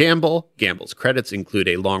Sarah Gamble. Gamble's credits include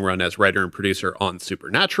a long run as writer and producer on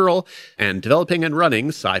Supernatural, and developing and running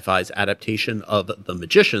Sci-Fi's adaptation of The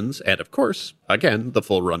Magicians, and of course, again, the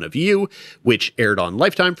full run of You, which aired on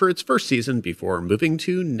Lifetime for its first season before moving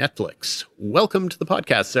to Netflix. Welcome to the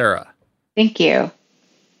podcast, Sarah. Thank you.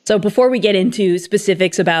 So before we get into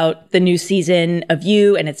specifics about the new season of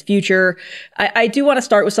You and its future, I do want to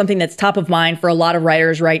start with something that's top of mind for a lot of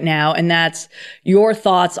writers right now, and that's your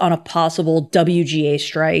thoughts on a possible WGA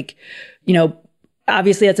strike. You know,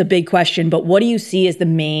 obviously that's a big question, but what do you see as the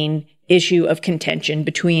main issue of contention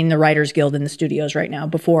between the Writers Guild and the studios right now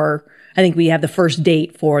before I think we have the first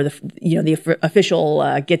date for the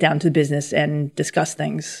official get down to business and discuss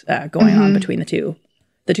things going on between the two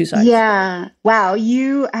sides? Yeah. Wow.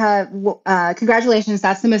 You, congratulations.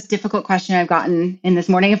 That's the most difficult question I've gotten in this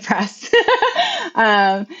morning of press.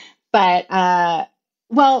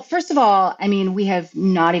 Well, first of all, I mean, we have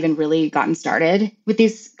not even really gotten started with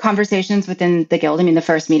these conversations within the Guild. I mean, the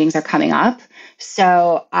first meetings are coming up.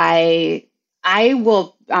 So I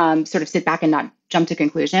will sort of sit back and not jump to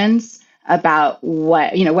conclusions about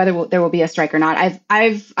what, whether there will be a strike or not.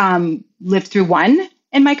 I've lived through one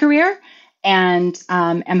in my career, and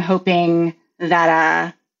am hoping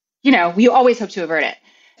that, we always hope to avert it.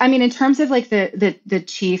 I mean, in terms of like the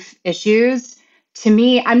chief issues, to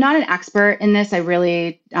me, I'm not an expert in this. I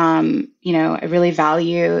really, I really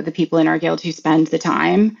value the people in our Guild who spend the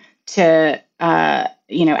time to,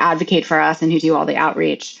 advocate for us and who do all the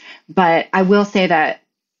outreach. But I will say that,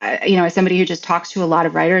 as somebody who just talks to a lot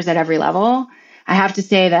of writers at every level, I have to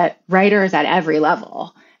say that writers at every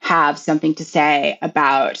level have something to say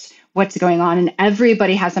about what's going on, and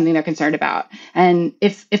everybody has something they're concerned about. And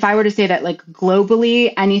if I were to say that, like,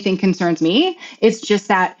 globally anything concerns me, it's just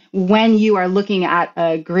that when you are looking at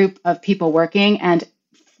a group of people working, and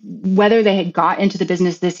whether they had got into the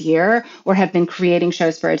business this year or have been creating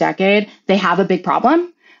shows for a decade, they have a big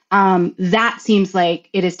problem. That seems like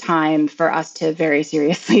it is time for us to very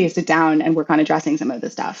seriously sit down and work on addressing some of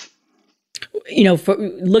this stuff. For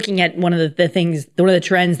looking at one of the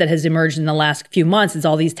trends that has emerged in the last few months is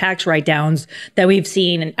all these tax write-downs that we've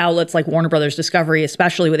seen in outlets like Warner Brothers Discovery,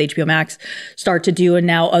 especially with HBO Max, start to do, and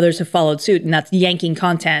now others have followed suit. And that's yanking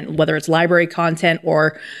content, whether it's library content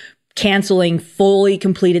or canceling fully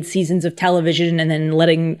completed seasons of television and then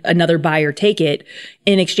letting another buyer take it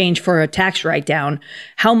in exchange for a tax write-down.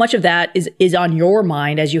 How much of that is on your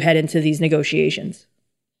mind as you head into these negotiations?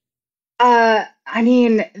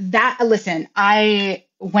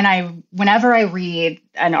 Whenever I read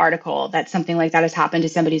an article that something like that has happened to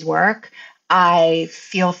somebody's work, I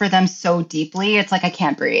feel for them so deeply. It's like I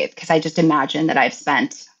can't breathe, because I just imagine that I've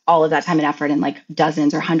spent all of that time and effort, and like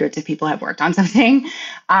dozens or hundreds of people have worked on something.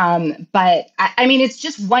 But it's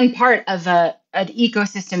just one part of an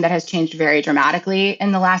ecosystem that has changed very dramatically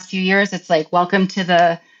in the last few years. It's like, welcome to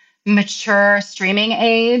the mature streaming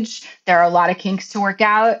age. There are a lot of kinks to work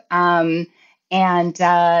out.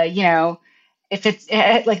 If it's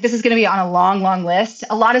like, this is going to be on a long, long list.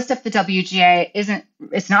 A lot of stuff the WGA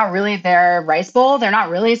it's not really their rice bowl. They're not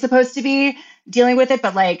really supposed to be dealing with it,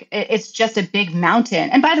 but like, it's just a big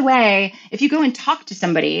mountain. And by the way, if you go and talk to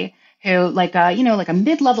somebody who like a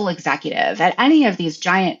mid-level executive at any of these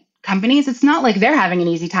giant companies, it's not like they're having an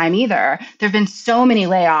easy time either. There've been so many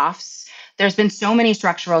layoffs. There's been so many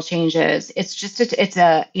structural changes. It's just,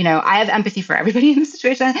 I have empathy for everybody in this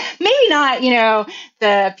situation. Maybe not,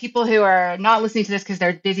 the people who are not listening to this because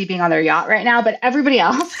they're busy being on their yacht right now, but everybody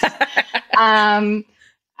else. I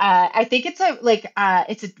think it's a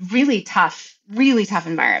really tough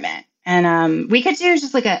environment. And we could do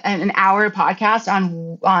just like an hour podcast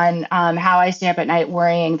on how I stay up at night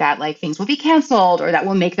worrying that like things will be canceled or that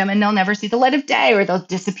we'll make them and they'll never see the light of day or they'll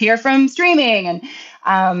disappear from streaming. And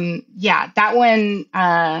that one,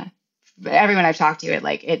 everyone I've talked to,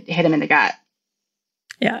 it hit him in the gut.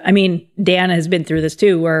 Yeah. I mean, Dan has been through this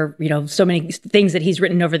too, where, so many things that he's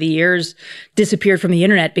written over the years disappeared from the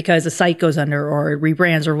internet because a site goes under or it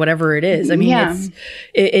rebrands or whatever it is. I mean,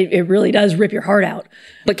 it really does rip your heart out.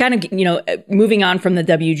 But kind of, moving on from the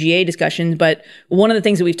WGA discussions, but one of the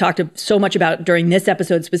things that we've talked so much about during this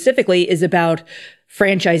episode specifically is about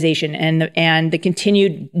franchisation and the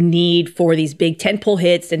continued need for these big tentpole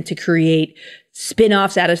hits and to create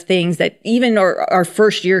spin-offs out of things that even our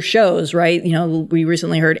first year shows, right? We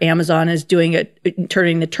recently heard Amazon is turning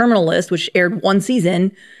the Terminal List, which aired one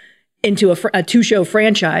season, into a 2-show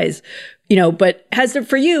franchise. But has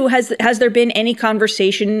there been any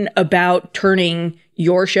conversation about turning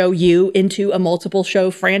your show, into a multiple show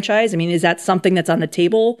franchise? I mean, is that something that's on the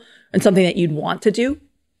table and something that you'd want to do?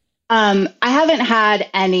 I haven't had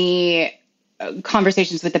any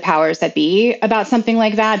conversations with the powers that be about something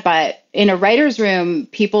like that, but in a writer's room,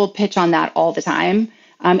 people pitch on that all the time.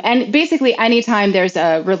 And basically, anytime there's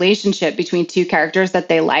a relationship between two characters that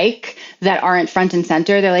they like that aren't front and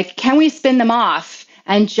center, they're like, can we spin them off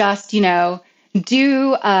and just,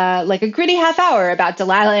 do like a gritty half hour about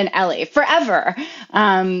Delilah and Ellie forever?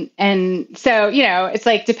 And so, it's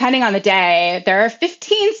like, depending on the day, there are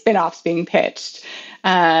 15 spinoffs being pitched.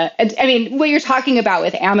 I mean, what you're talking about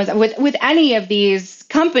with Amazon, with any of these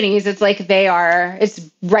companies, it's like it's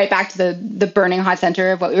right back to the burning hot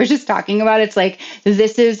center of what we were just talking about. It's like,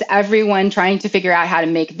 this is everyone trying to figure out how to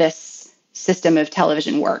make this system of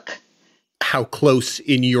television work. How close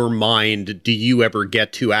in your mind do you ever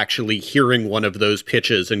get to actually hearing one of those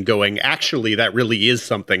pitches and going, actually, that really is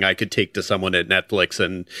something I could take to someone at Netflix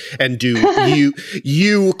and do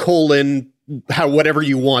you whatever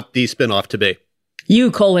you want the spinoff to be?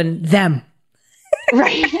 them.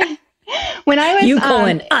 Right. When I was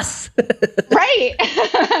us. Right.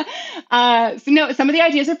 Some of the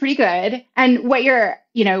ideas are pretty good. And what you're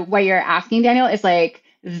asking, Daniel, is like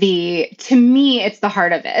to me, it's the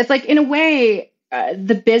heart of it. It's like, in a way,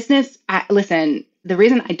 the business, listen, the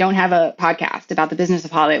reason I don't have a podcast about the business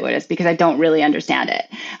of Hollywood is because I don't really understand it.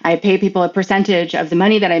 I pay people a percentage of the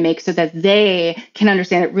money that I make so that they can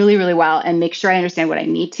understand it really, really well and make sure I understand what I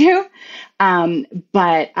need to.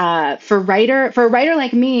 But for a writer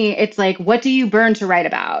like me, it's like, what do you burn to write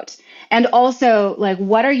about? And also, like,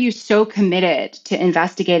 what are you so committed to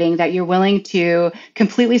investigating that you're willing to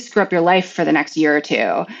completely screw up your life for the next year or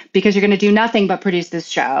two because you're going to do nothing but produce this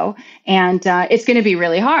show, and it's going to be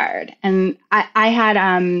really hard. And I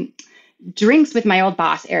had drinks with my old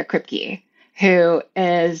boss, Eric Kripke, who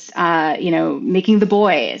is, making The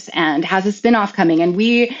Boys and has a spinoff coming. And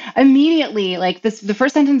we immediately, the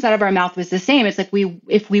first sentence out of our mouth was the same. It's like,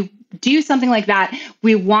 if we do something like that,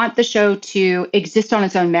 we want the show to exist on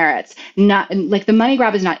its own merits. Not like the money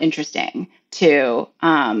grab is not interesting to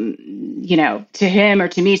him or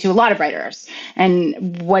to me, to a lot of writers.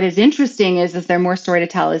 And what is interesting is there more story to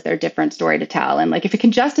tell? Is there a different story to tell? And like, if it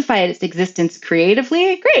can justify its existence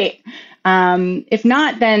creatively, great. If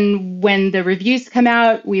not, then when the reviews come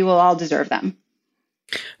out, we will all deserve them.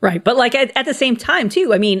 Right. But like at the same time,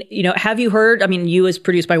 too, I mean, have you heard, you as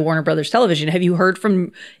produced by Warner Brothers Television, have you heard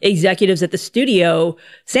from executives at the studio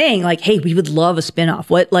saying like, hey, we would love a spinoff?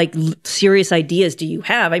 What serious ideas do you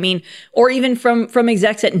have? I mean, or even from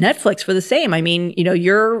execs at Netflix for the same. I mean,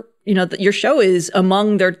 your show is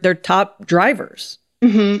among their top drivers.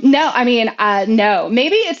 Mm-hmm. No, no.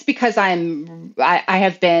 Maybe it's because I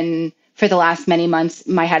have been, for the last many months,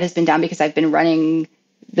 my head has been down because I've been running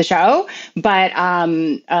the show, but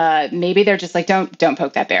maybe they're just like, don't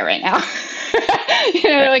poke that bear right now.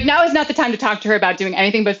 Like, now is not the time to talk to her about doing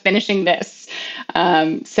anything but finishing this.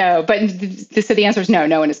 So the answer is no.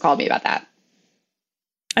 No one has called me about that.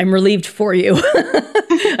 I'm relieved for you.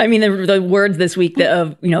 I mean, the words this week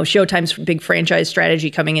of Showtime's big franchise strategy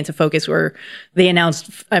coming into focus, where they announced,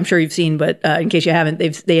 I'm sure you've seen, but in case you haven't,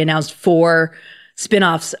 they announced 4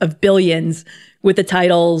 spinoffs of billions with the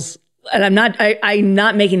titles. And I'm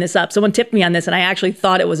not making this up. Someone tipped me on this, and I actually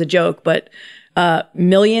thought it was a joke, but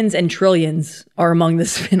millions and trillions are among the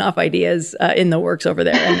spinoff ideas in the works over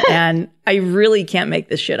there. And I really can't make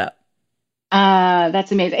this shit up.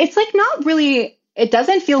 That's amazing. It's like not really it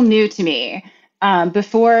doesn't feel new to me.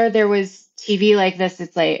 Before there was TV like this,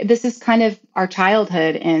 it's like, this is kind of our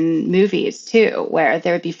childhood in movies too, where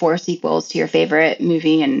there would be 4 sequels to your favorite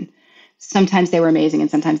movie, and sometimes they were amazing and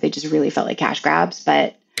sometimes they just really felt like cash grabs.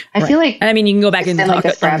 But I feel like, I mean, you can go back and talk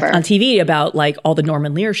like on TV about like all the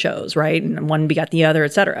Norman Lear shows, right? And one begot the other,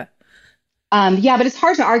 et cetera. Yeah, but it's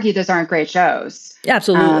hard to argue those aren't great shows.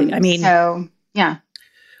 Absolutely. I mean, so yeah.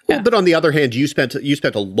 Well, but on the other hand, you spent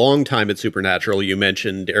a long time at Supernatural. You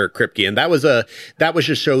mentioned Eric Kripke, and that was a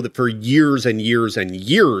show that for years and years and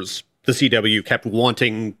years the CW kept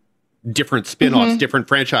wanting different spin-offs, different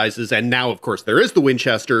franchises, and now, of course, there is the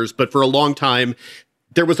Winchesters. But for a long time,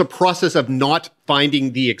 there was a process of not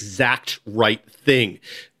finding the exact right thing.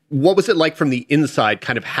 What was it like from the inside,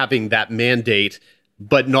 kind of having that mandate,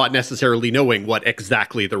 but not necessarily knowing what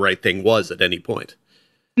exactly the right thing was at any point?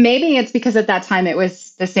 Maybe it's because at that time it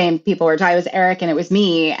was the same people were talking. It was Eric and it was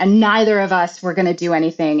me, and neither of us were going to do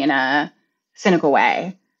anything in a cynical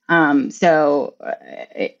way. So,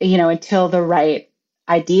 until the right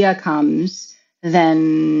idea comes,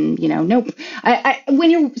 then, nope.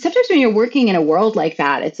 Sometimes when you're working in a world like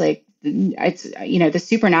that, it's like, the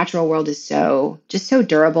Supernatural world is so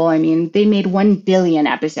durable. I mean, they made 1 billion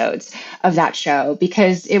episodes of that show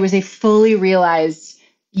because it was a fully realized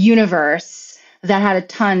universe that had a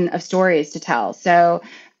ton of stories to tell. So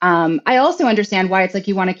I also understand why it's like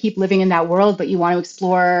you want to keep living in that world, but you want to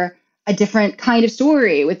explore a different kind of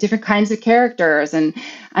story with different kinds of characters. And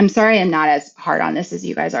I'm sorry I'm not as hard on this as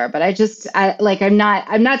you guys are, but I'm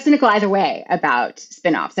not cynical either way about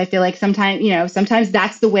spinoffs. I feel like sometimes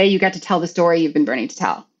that's the way you get to tell the story you've been burning to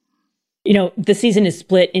tell. The season is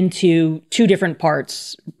split into 2 different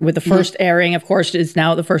parts, with the first airing, of course,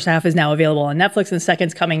 the first half is now available on Netflix, and the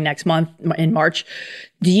second's coming next month in March.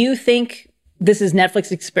 Do you think this is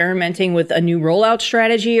Netflix experimenting with a new rollout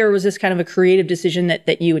strategy, or was this kind of a creative decision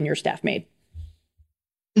that you and your staff made?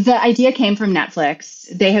 The idea came from Netflix.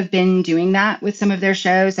 They have been doing that with some of their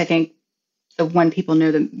shows. I think the one people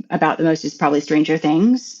know about the most is probably Stranger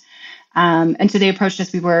Things. And so they approached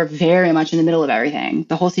us. We were very much in the middle of everything.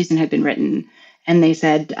 The whole season had been written, and they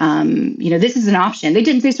said, this is an option. They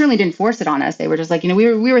certainly didn't force it on us. They were just like,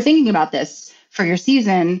 we were thinking about this for your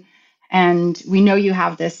season, and we know you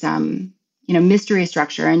have this, mystery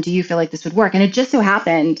structure. And do you feel like this would work? And it just so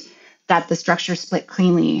happened that the structure split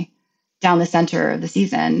cleanly down the center of the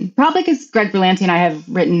season, probably because Greg Berlanti and I have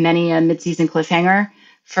written many a mid-season cliffhanger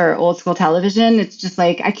for old school television. It's just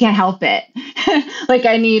like, I can't help it. Like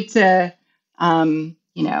I need to,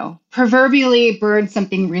 proverbially burn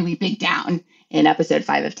something really big down in episode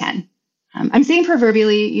 5 of 10. I'm saying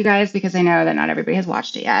proverbially, you guys, because I know that not everybody has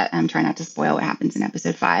watched it yet. I'm trying not to spoil what happens in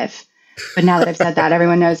episode 5. But now that I've said that,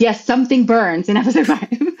 everyone knows, yes, something burns in episode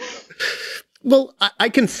 5. Well, I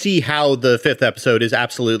can see how the 5th episode is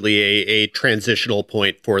absolutely a transitional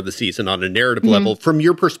point for the season on a narrative level. From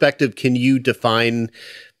your perspective, can you define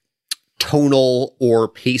tonal or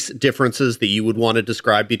pace differences that you would want to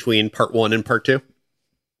describe between part 1 and part 2?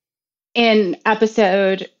 In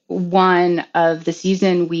episode 1 of the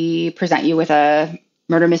season, we present you with a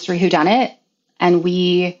murder mystery whodunit, and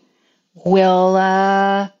we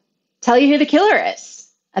will tell you who the killer is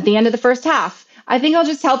at the end of the first half. I think I'll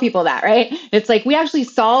just tell people that, right? It's like we actually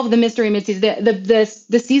solve the mystery mid-season.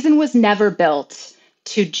 The season was never built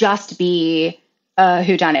to just be a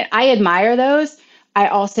whodunit. I admire those. I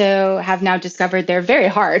also have now discovered they're very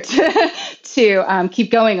hard to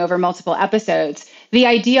keep going over multiple episodes. The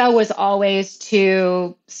idea was always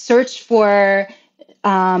to search for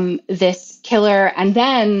this killer and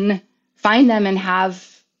then find them and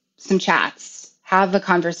have some chats, have a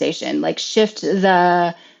conversation, like shift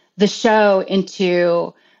the show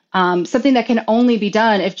into something that can only be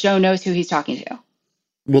done if Joe knows who he's talking to.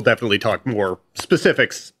 We'll definitely talk more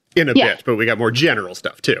specifics in a bit, but we got more general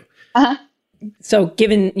stuff too. Uh-huh. So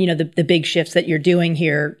given, the big shifts that you're doing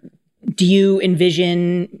here, do you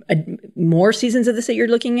envision more seasons of this that you're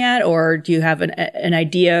looking at, or do you have an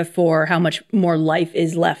idea for how much more life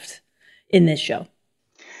is left in this show?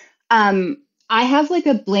 I have like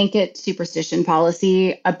a blanket superstition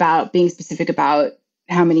policy about being specific about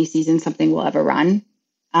how many seasons something will ever run.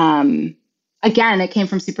 Again, it came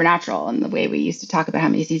from Supernatural and the way we used to talk about how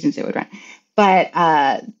many seasons it would run. But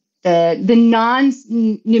the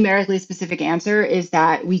non-numerically specific answer is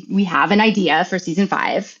that we have an idea for season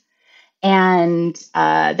 5 and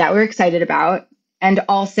that we're excited about. And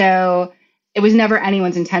also, it was never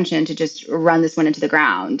anyone's intention to just run this one into the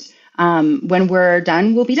ground. When we're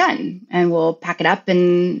done, we'll be done, and we'll pack it up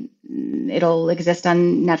and it'll exist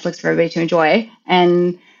on Netflix for everybody to enjoy.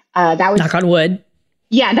 And that was knock on wood.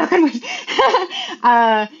 Yeah, knock on wood.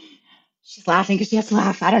 she's laughing because she has to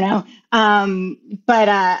laugh. I don't know. But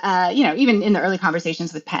even in the early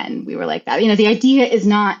conversations with Penn, we were like that. The idea is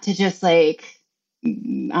not to just like,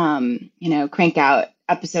 crank out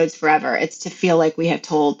episodes forever. It's to feel like we have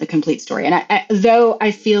told the complete story. And though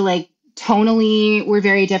I feel like tonally we're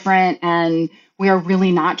very different, and we are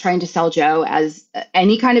really not trying to sell Joe as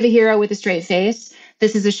any kind of a hero with a straight face.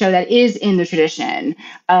 This is a show that is in the tradition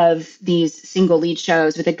of these single lead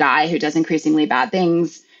shows with a guy who does increasingly bad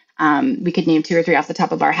things. We could name 2 or 3 off the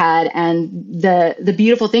top of our head. And the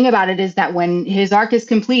beautiful thing about it is that when his arc is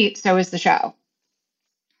complete, so is the show.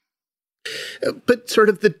 But sort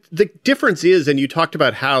of the difference is, and you talked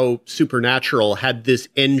about how Supernatural had this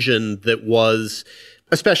engine that was,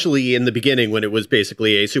 especially in the beginning when it was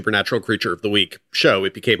basically a supernatural creature of the week show,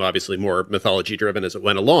 it became obviously more mythology driven as it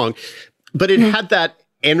went along. But it had that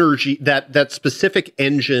energy, that specific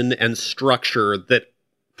engine and structure that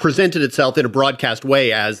presented itself in a broadcast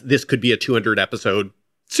way as this could be a 200 episode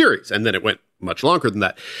series. And then it went much longer than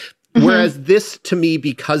that. Whereas this, to me,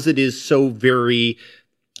 because it is so very,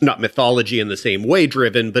 not mythology in the same way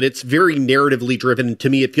driven, but it's very narratively driven. To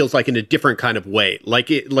me, it feels like in a different kind of way. Like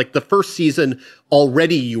the first season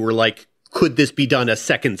already, you were like, could this be done a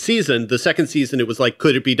second season? The second season, it was like,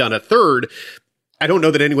 could it be done a third? I don't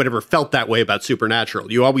know that anyone ever felt that way about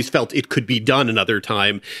Supernatural. You always felt it could be done another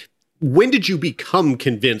time. When did you become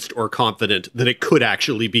convinced or confident that it could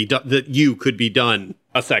actually be done, that you could be done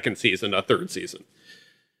a second season, a third season?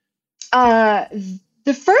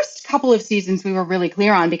 The first couple of seasons we were really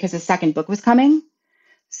clear on because a second book was coming.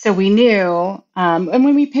 So we knew, and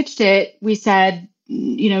when we pitched it, we said,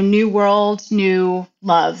 new world, new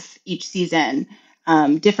love each season,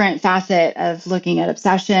 different facet of looking at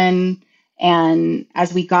obsession. And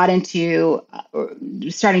as we got into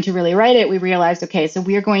starting to really write it, we realized, okay, so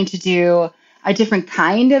we are going to do a different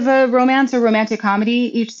kind of a romance or romantic comedy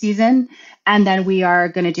each season. And then we are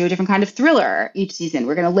going to do a different kind of thriller each season.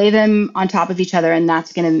 We're going to lay them on top of each other, and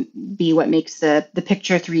that's going to be what makes the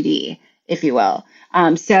picture 3D, if you will.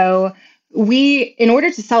 So we, in order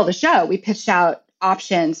to sell the show, we pitched out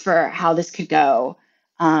options for how this could go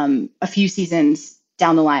a few seasons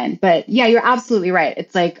down the line. But yeah, you're absolutely right.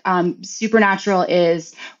 It's like Supernatural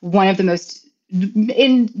is one of the most,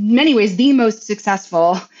 in many ways, the most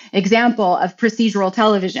successful example of procedural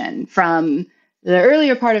television from the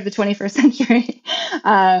earlier part of the 21st century.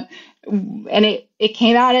 And it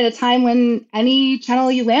came out at a time when any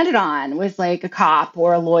channel you landed on was like a cop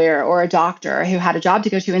or a lawyer or a doctor who had a job to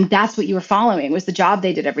go to. And that's what you were following, was the job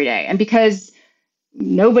they did every day. And because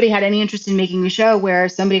nobody had any interest in making a show where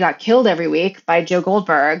somebody got killed every week by Joe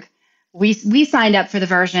Goldberg, we signed up for the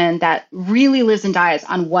version that really lives and dies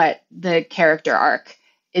on what the character arc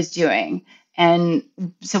is doing. And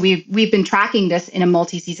so we've been tracking this in a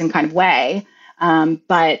multi-season kind of way,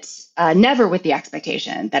 but never with the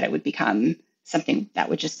expectation that it would become something that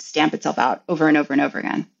would just stamp itself out over and over and over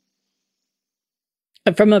again.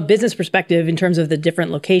 From a business perspective, in terms of the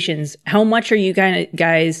different locations, how much are you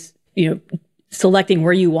guys, selecting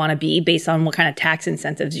where you want to be based on what kind of tax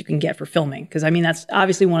incentives you can get for filming? Because, I mean, that's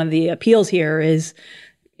obviously one of the appeals here is,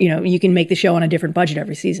 you can make the show on a different budget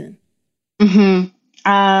every season. Mm-hmm.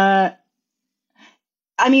 I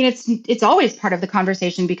mean, it's always part of the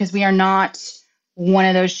conversation because we are not one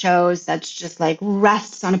of those shows that's just like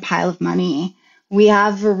rests on a pile of money. We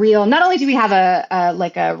have not only do we have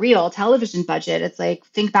a real television budget, it's like,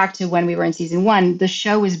 think back to when we were in season 1, the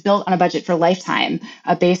show was built on a budget for Lifetime,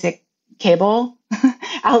 a basic cable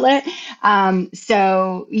outlet.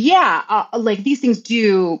 So yeah, like these things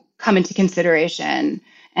do come into consideration.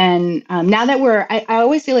 And now that I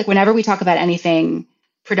always feel like whenever we talk about anything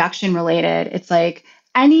production related, it's like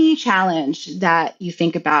any challenge that you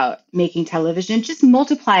think about making television, just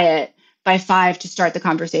multiply it by 5 to start the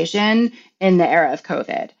conversation in the era of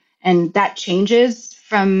COVID. And that changes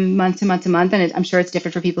from month to month to month. And I'm sure it's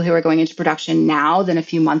different for people who are going into production now than a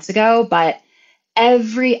few months ago, but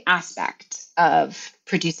every aspect of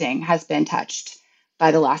producing has been touched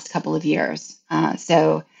by the last couple of years.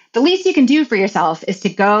 So the least you can do for yourself is to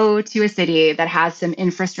go to a city that has some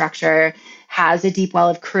infrastructure, has a deep well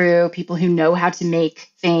of crew, people who know how to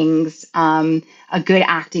make things, a good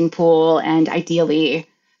acting pool, and ideally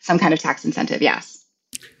some kind of tax incentive, yes.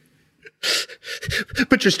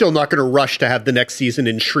 But you're still not going to rush to have the next season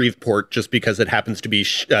in Shreveport just because it happens to be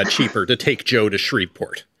cheaper to take Joe to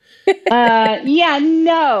Shreveport. Yeah,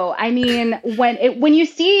 no. I mean, when you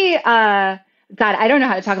see, God, I don't know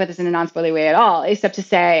how to talk about this in a non-spoilery way at all, except to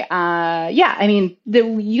say, yeah, I mean,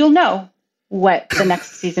 you'll know what the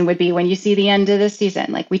next season would be when you see the end of this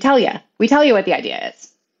season. Like we tell you what the idea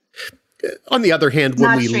is. On the other hand,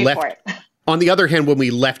 when we left, On the other hand, when we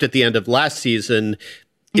left at the end of last season,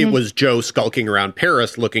 it was Joe skulking around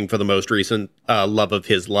Paris looking for the most recent love of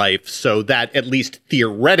his life. So that at least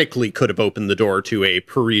theoretically could have opened the door to a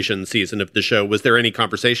Parisian season of the show. Was there any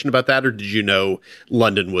conversation about that, or did you know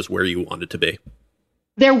London was where you wanted to be?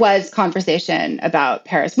 There was conversation about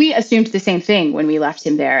Paris. We assumed the same thing when we left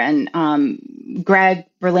him there. And Greg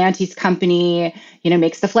Berlanti's company,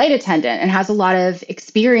 makes the flight attendant and has a lot of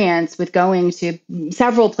experience with going to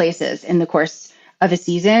several places in the course of a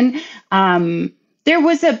season. There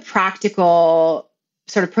was a practical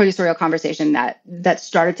sort of producerial conversation that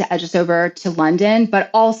started to edge us over to London,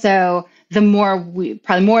 but also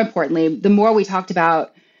probably more importantly, the more we talked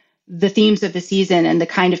about the themes of the season and the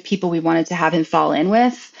kind of people we wanted to have him fall in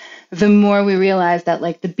with, the more we realized that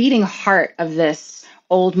like the beating heart of this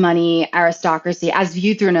old money aristocracy, as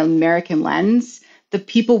viewed through an American lens, the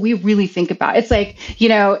people we really think about. It's like,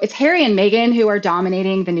 it's Harry and Meghan who are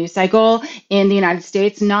dominating the news cycle in the United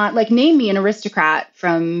States, not like name me an aristocrat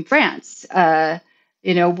from France.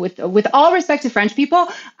 With all respect to French people,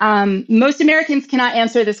 most Americans cannot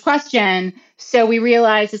answer this question. So we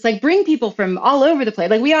realized it's like bring people from all over the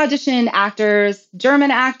place. Like we audition actors,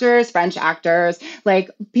 German actors, French actors,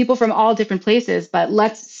 like people from all different places, but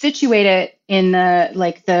let's situate it in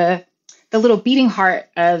the little beating heart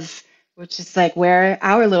of which is like where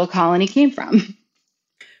our little colony came from.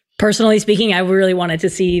 Personally speaking, I really wanted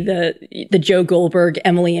to see the Joe Goldberg,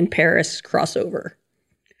 Emily in Paris crossover.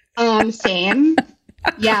 Same.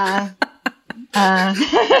 Yeah.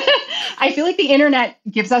 I feel like the internet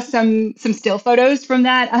gives us some still photos from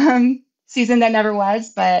that season that never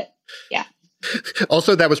was, but yeah.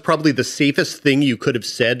 Also, that was probably the safest thing you could have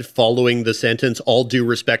said following the sentence, all due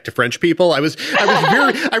respect to French people. I was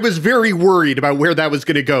very worried about where that was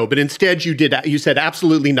going to go, but instead you said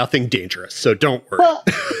absolutely nothing dangerous. So don't worry. Well,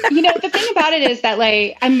 the thing about it is that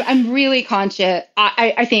like, I'm really conscious.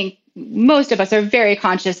 I think most of us are very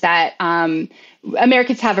conscious that,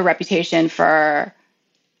 Americans have a reputation for,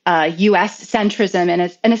 U.S. centrism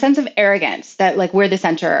and a sense of arrogance that like we're the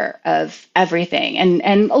center of everything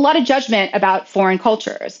and a lot of judgment about foreign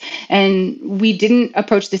cultures. And we didn't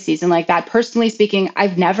approach the season like that. Personally speaking,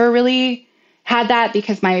 I've never really had that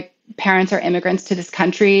because my parents are immigrants to this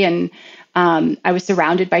country and I was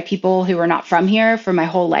surrounded by people who were not from here for my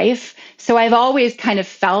whole life. So I've always kind of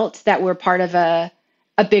felt that we're part of a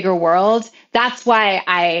bigger world. That's why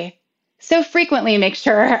I so frequently make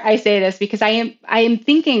sure I say this because I am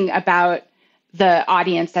thinking about the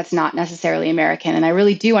audience that's not necessarily American. And I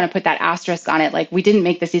really do want to put that asterisk on it. Like we didn't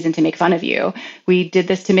make the season to make fun of you. We did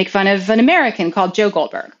this to make fun of an American called Joe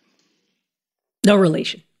Goldberg. No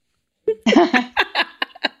relation.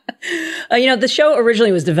 The show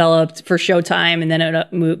originally was developed for Showtime, and then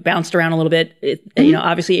it bounced around a little bit.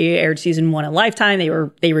 Obviously it aired season 1 on Lifetime.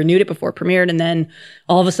 They renewed it before it premiered, and then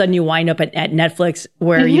all of a sudden you wind up at Netflix,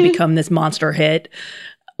 where you become this monster hit.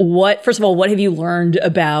 First of all, what have you learned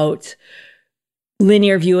about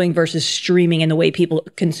linear viewing versus streaming and the way people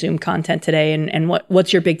consume content today? And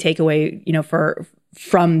what's your big takeaway,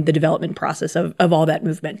 from the development process of all that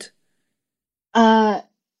movement?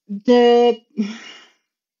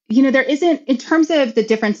 There isn't, in terms of the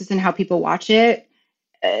differences in how people watch it,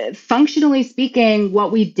 functionally speaking,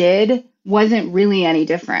 what we did wasn't really any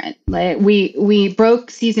different. Like we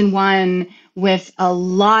broke season 1 with a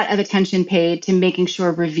lot of attention paid to making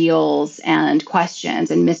sure reveals and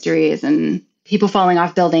questions and mysteries and people falling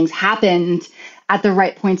off buildings happened at the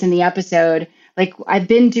right points in the episode. Like I've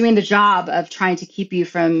been doing the job of trying to keep you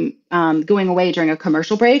from going away during a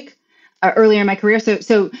commercial break. Earlier in my career.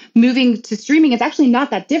 So moving to streaming is actually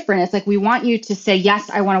not that different. It's like, we want you to say,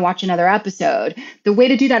 yes, I want to watch another episode. The way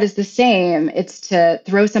to do that is the same. It's to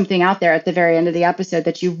throw something out there at the very end of the episode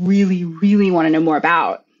that you really, really want to know more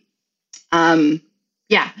about.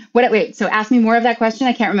 Wait, so ask me more of that question.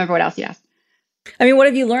 I can't remember what else you asked. I mean, what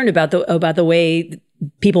have you learned about the way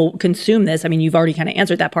people consume this? I mean, you've already kind of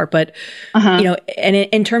answered that part, but, and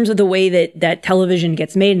in terms of the way that television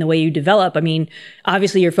gets made and the way you develop, I mean,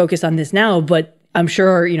 obviously you're focused on this now, but I'm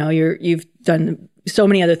sure, you've done so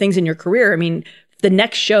many other things in your career. I mean, the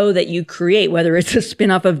next show that you create, whether it's a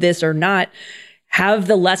spin-off of this or not, have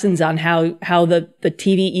the lessons on how the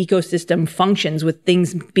TV ecosystem functions with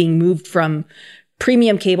things being moved from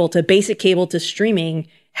premium cable to basic cable to streaming.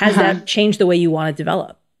 Has that changed the way you want to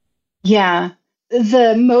develop? Yeah.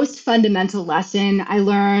 The most fundamental lesson I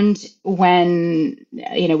learned when,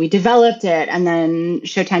 we developed it and then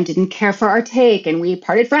Showtime didn't care for our take and we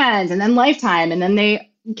parted friends and then Lifetime and then they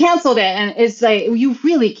canceled it. And it's like, you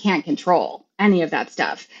really can't control any of that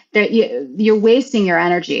stuff. That you're wasting your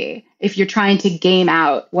energy if you're trying to game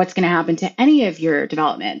out what's going to happen to any of your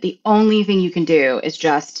development, the only thing you can do is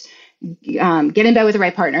just get in bed with the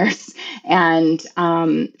right partners and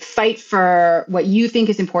fight for what you think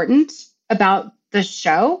is important about the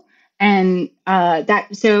show. And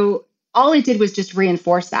so all it did was just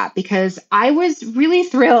reinforce that, because I was really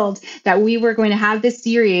thrilled that we were going to have this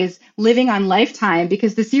series living on Lifetime,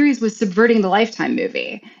 because the series was subverting the Lifetime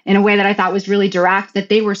movie in a way that I thought was really direct, that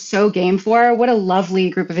they were so game for. What a lovely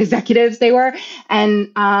group of executives they were.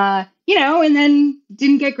 And, and then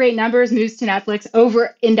didn't get great numbers, moves to Netflix,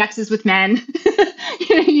 over indexes with men.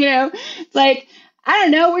 It's like, I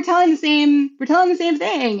don't know, we're telling the same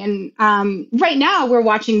thing. And right now we're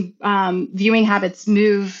watching viewing habits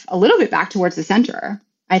move a little bit back towards the center,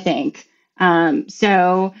 I think. In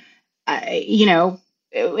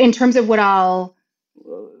terms of what I'll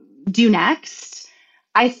do next,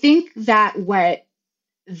 I think that what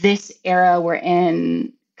this era we're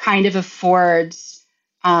in kind of affords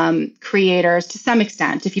creators, to some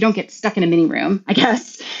extent, if you don't get stuck in a mini room, I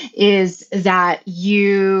guess, is that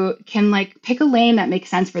you can pick a lane that makes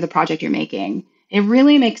sense for the project you're making. It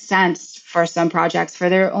really makes sense for some projects for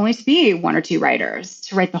there only to be one or two writers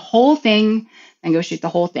to write the whole thing and go shoot the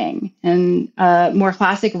whole thing. And more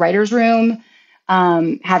classic writer's room,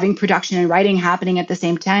 having production and writing happening at the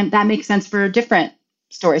same time, that makes sense for different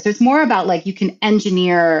stories. So it's more about you can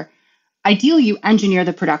ideally you engineer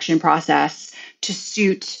the production process to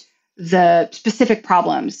suit the specific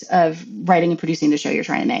problems of writing and producing the show you're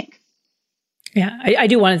trying to make. Yeah, I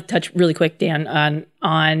do want to touch really quick, Dan,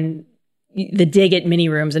 on the dig at mini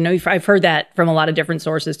rooms. I know I've heard that from a lot of different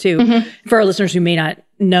sources too. Mm-hmm. For our listeners who may not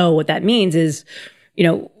know what that means is,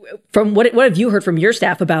 from what have you heard from your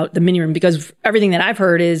staff about the mini room? Because everything that I've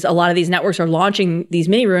heard is a lot of these networks are launching these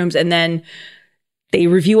mini rooms and then they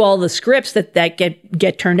review all the scripts that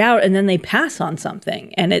get turned out, and then they pass on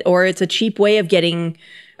something, or it's a cheap way of doing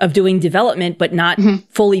development, but not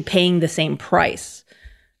fully paying the same price,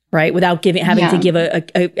 right? Without having to give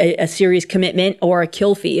a serious commitment or a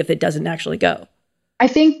kill fee if it doesn't actually go. I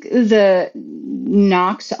think the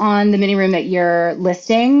knocks on the mini room that you're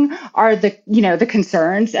listing are the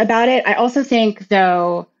concerns about it. I also think,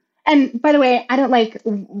 though. And by the way, I don't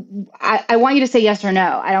I want you to say yes or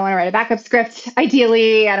no. I don't want to write a backup script.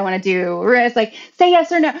 Ideally, I don't want to it's say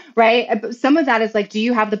yes or no, right? Some of that is do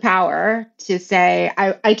you have the power to say,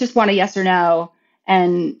 I just want a yes or no,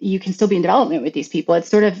 and you can still be in development with these people.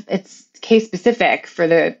 It's case specific for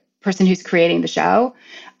the person who's creating the show.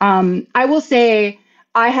 I will say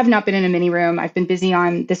I have not been in a mini room. I've been busy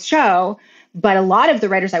on this show, but a lot of the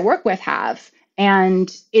writers I work with have.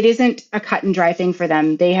 And it isn't a cut and dry thing for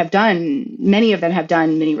them. Many of them have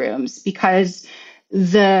done mini rooms, because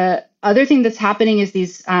the other thing that's happening is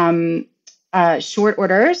these short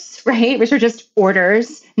orders, right? Which are just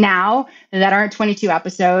orders now that aren't 22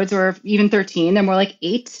 episodes or even 13. They're more like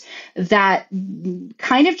 8, that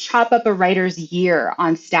kind of chop up a writer's year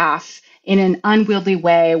on staff in an unwieldy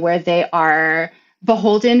way, where they are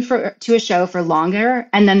beholden to a show for longer,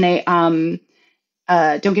 and then they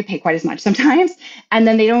don't get paid quite as much sometimes. And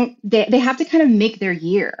then they have to kind of make their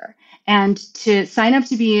year, and to sign up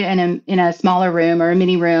to be in a smaller room or a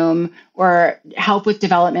mini room or help with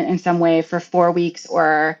development in some way for 4 weeks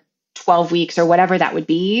or 12 weeks or whatever that would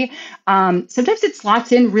be. Sometimes it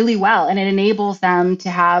slots in really well, and it enables them to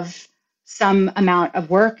have some amount of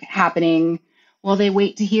work happening while they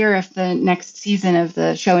wait to hear if the next season of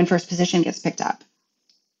the show in first position gets picked up.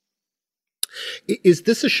 Is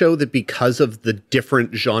this a show that, because of the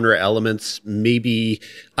different genre elements, maybe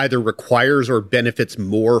either requires or benefits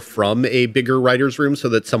more from a bigger writer's room, so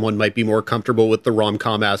that someone might be more comfortable with the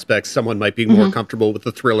rom-com aspects, someone might be more comfortable with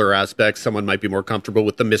the thriller aspects, someone might be more comfortable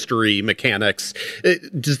with the mystery mechanics?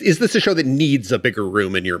 Is this a show that needs a bigger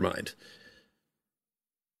room in your mind?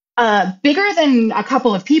 Bigger than a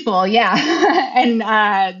couple of people, yeah.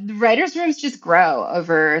 And writers' rooms just grow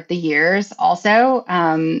over the years also.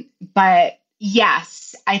 But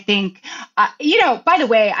yes, I think, by the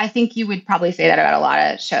way, I think you would probably say that about a lot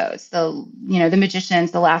of shows. The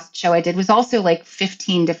Magicians, the last show I did, was also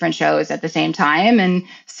 15 different shows at the same time. And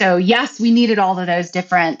so, yes, we needed all of those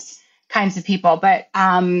different kinds of people, but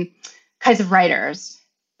kinds of writers.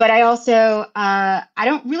 But I also, I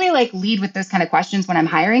don't really lead with those kind of questions when I'm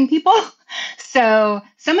hiring people. So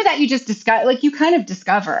some of that you just discover, you kind of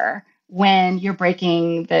discover when you're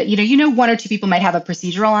breaking the, one or two people might have a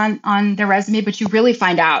procedural on their resume, but you really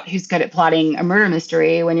find out who's good at plotting a murder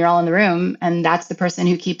mystery when you're all in the room. And that's the person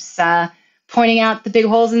who keeps pointing out the big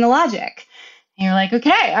holes in the logic. And you're like,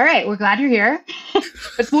 okay, all right, we're glad you're here.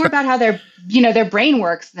 It's more about how their brain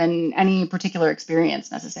works than any particular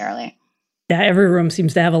experience necessarily. Yeah, every room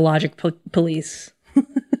seems to have a logic police.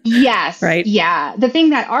 Yes. Right. Yeah. The thing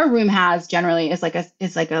that our room has generally is like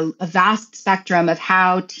a vast spectrum of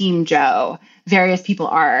how Team Joe various people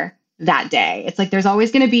are that day. It's like there's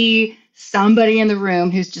always going to be somebody in the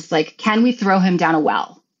room who's just like, can we throw him down a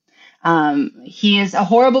well? He is a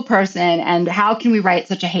horrible person, and how can we write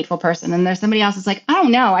such a hateful person? And there's somebody else who's like, I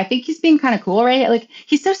don't know. I think he's being kind of cool, right? Like,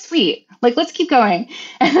 he's so sweet. Like, let's keep going.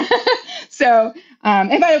 So,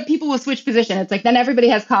 and people will switch position. It's like, then everybody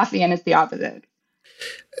has coffee and it's the opposite.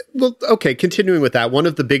 Well, okay, continuing with that, one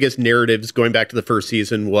of the biggest narratives going back to the first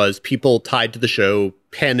season was people tied to the show,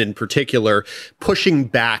 Penn in particular, pushing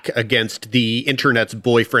back against the internet's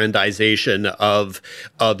boyfriendization of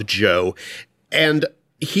Joe. And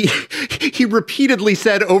he repeatedly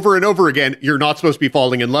said over and over again, you're not supposed to be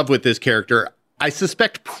falling in love with this character. I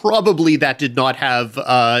suspect probably that did not have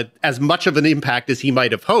as much of an impact as he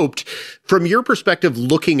might have hoped. From your perspective,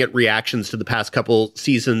 looking at reactions to the past couple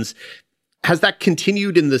seasons, has that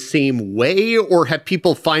continued in the same way, or have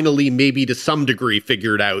people finally, maybe to some degree,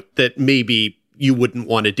 figured out that maybe you wouldn't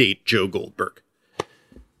want to date Joe Goldberg?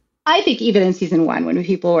 I think even in season 1, when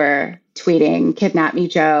people were tweeting, "Kidnap me,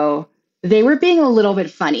 Joe," they were being a little bit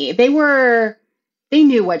funny. They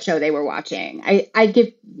knew what show they were watching. I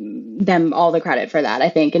give them all the credit for that, I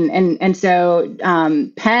think. And so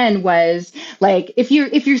Penn was like, if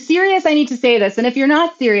you're serious, I need to say this. And if you're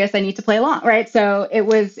not serious, I need to play along. Right. So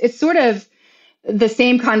it's sort of the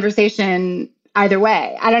same conversation either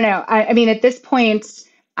way. I don't know. I mean, at this point,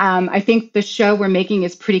 I think the show we're making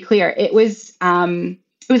is pretty clear. It was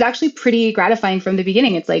actually pretty gratifying from the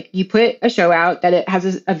beginning. It's like you put a show out that it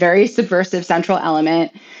has a very subversive central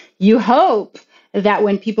element. You hope that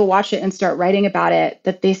when people watch it and start writing about it,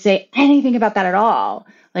 that they say anything about that at all.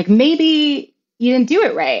 Like, maybe you didn't do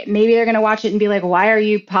it right. Maybe they're going to watch it and be like, why are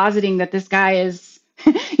you positing that this guy is,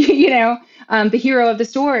 the hero of the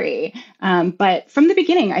story? But from the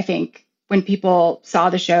beginning, I think when people saw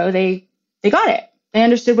the show, they got it. They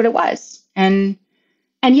understood what it was. And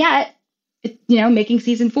yet, making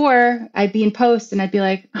season 4, I'd be in post and I'd be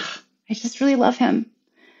like, I just really love him.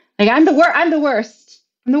 Like, I'm the worst.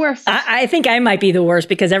 I'm the worst. I think I might be the worst,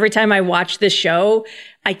 because every time I watch this show,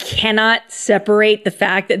 I cannot separate the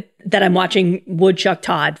fact that I'm watching Woodchuck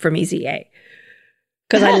Todd from Easy A.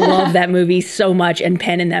 Because I love that movie so much, and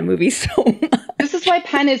Penn in that movie so much. This is why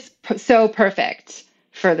Penn is so perfect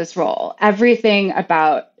for this role. Everything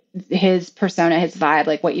about his persona, his vibe,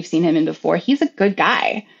 like what you've seen him in before, he's a good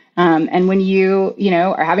guy. And when you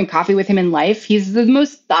are having coffee with him in life, he's the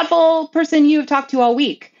most thoughtful person you have talked to all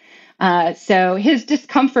week. So his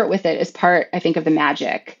discomfort with it is part, I think, of the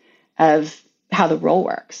magic of how the role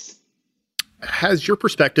works. Has your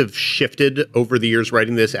perspective shifted over the years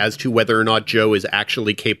writing this as to whether or not Joe is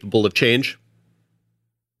actually capable of change?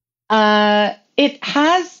 It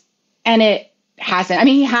has, and it hasn't. I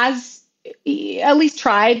mean, he has at least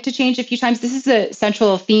tried to change a few times. This is a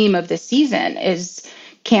central theme of this season: is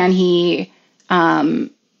can he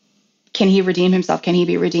redeem himself? Can he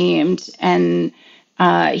be redeemed? And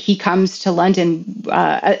he comes to London,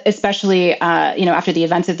 especially, after the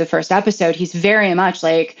events of the first episode. He's very much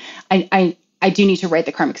like, I do need to write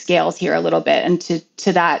the karmic scales here a little bit. And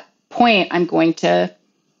to that point, I'm going to,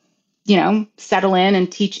 settle in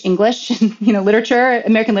and teach English and, literature,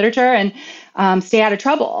 American literature, and stay out of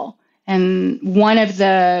trouble. And one of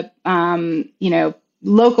the,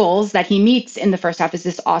 locals that he meets in the first half is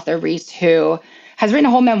this author, Reese, who has written a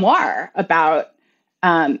whole memoir about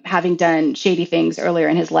having done shady things earlier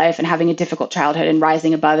in his life and having a difficult childhood and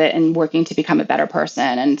rising above it and working to become a better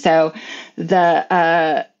person. And so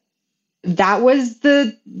that was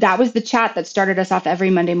the chat that started us off every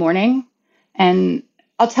Monday morning. And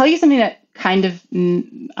I'll tell you something that kind of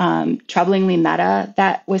troublingly meta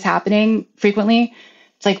that was happening frequently.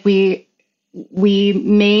 It's like we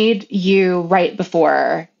made you right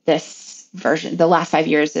before this version, the last 5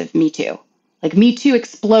 years of Me Too. Like, Me Too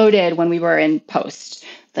exploded when we were in post.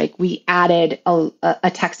 Like, we added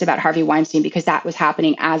a text about Harvey Weinstein because that was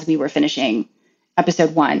happening as we were finishing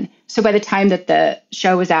episode 1. So by the time that the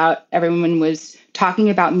show was out, everyone was talking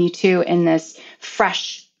about Me Too in this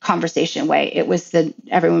fresh conversation way.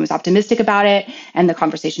 Everyone was optimistic about it, and the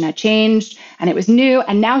conversation had changed, and it was new.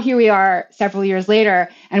 And now here we are several years later,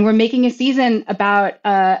 and we're making a season about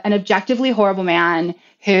an objectively horrible man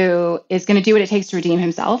who is going to do what it takes to redeem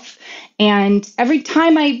himself. And every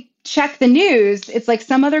time I check the news, it's like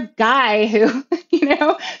some other guy who,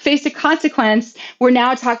 faced a consequence. We're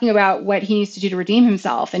now talking about what he needs to do to redeem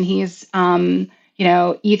himself. And he's,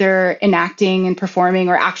 either enacting and performing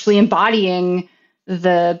or actually embodying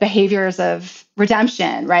the behaviors of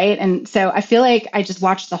redemption, right? And so I feel like I just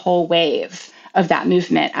watched the whole wave of that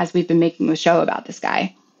movement as we've been making the show about this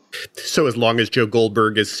guy. So as long as Joe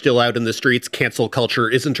Goldberg is still out in the streets, cancel culture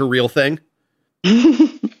isn't a real thing?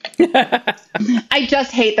 I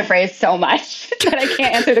just hate the phrase so much that I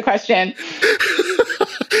can't answer the question.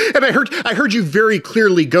 And I heard you very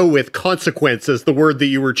clearly go with consequence as the word that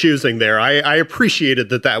you were choosing there. I appreciated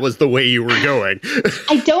that was the way you were going.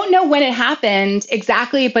 I don't know when it happened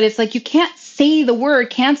exactly, but it's like you can't say the word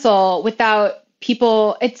cancel without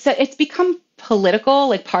people. It's become political,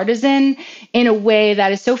 like partisan, in a way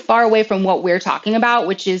that is so far away from what we're talking about,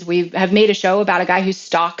 which is we have made a show about a guy who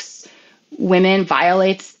stalks women,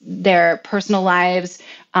 violates their personal lives,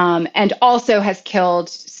 and also has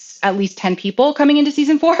killed at least 10 people coming into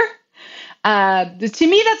season 4. To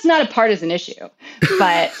me, that's not a partisan issue.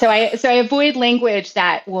 But so I avoid language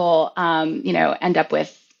that will, end up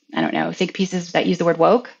with, I don't know, think pieces that use the word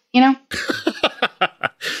woke,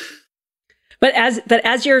 But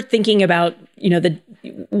as you're thinking about,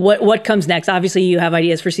 what comes next, obviously you have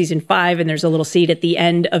ideas for season 5, and there's a little seed at the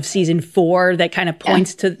end of season 4 that kind of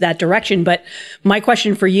points to that direction. But my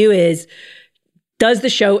question for you is, does the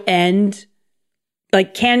show end?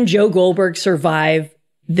 Like, can Joe Goldberg survive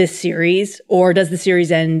this series, or does the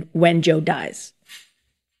series end when Joe dies?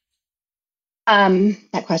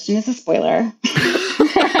 That question is a spoiler.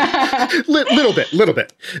 Little bit.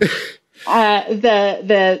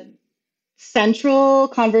 The central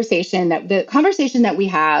conversation that we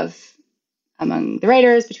have among the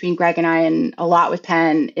writers, between Greg and I, and a lot with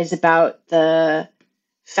Penn, is about the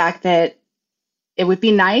fact that it would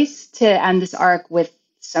be nice to end this arc with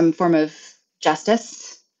some form of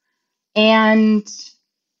justice. And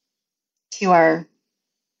to our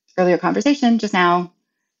earlier conversation just now,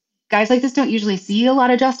 guys like this don't usually see a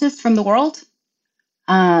lot of justice from the world.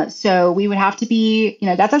 So we would have to be,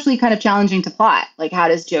 that's actually kind of challenging to plot. Like, how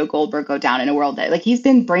does Joe Goldberg go down in a world that, like, he's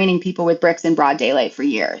been braining people with bricks in broad daylight for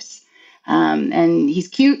years. And he's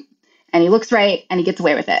cute and he looks right and he gets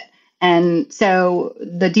away with it. And so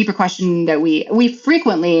the deeper question that we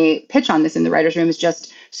frequently pitch on this in the writer's room is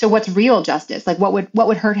just, so what's real justice? Like, what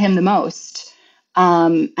would hurt him the most?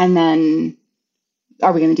 And then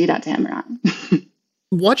are we going to do that to him or not?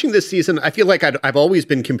 Watching this season, I feel like I've always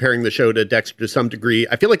been comparing the show to Dexter to some degree.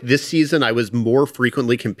 I feel like this season I was more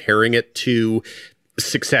frequently comparing it to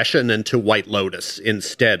Succession and to White Lotus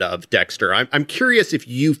instead of Dexter. I'm curious if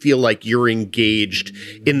you feel like you're engaged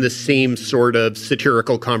in the same sort of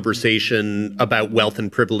satirical conversation about wealth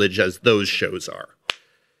and privilege as those shows are.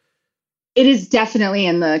 It is definitely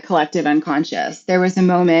in the collective unconscious. There was a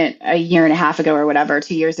moment a year and a half ago or whatever,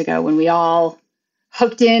 2 years ago, when we all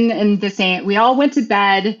hooked in the same, we all went to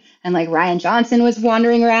bed, and like Ryan Johnson was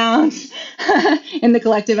wandering around in the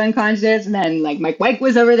collective unconscious. And then like Mike White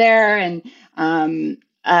was over there. And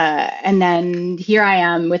then here I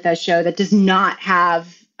am with a show that does not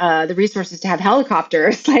have the resources to have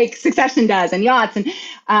helicopters like Succession does, and yachts.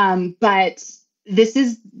 And but this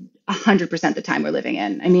is 100% the time we're living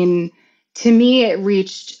in. I mean, to me, it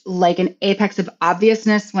reached like an apex of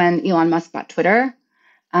obviousness when Elon Musk bought Twitter.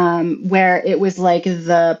 Where it was like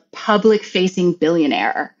the public-facing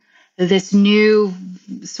billionaire, this new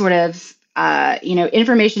sort of,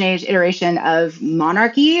 information age iteration of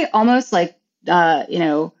monarchy, almost like,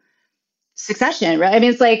 Succession, right? I mean,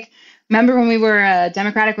 it's like, remember when we were a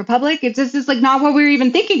democratic republic? It's just like not what we were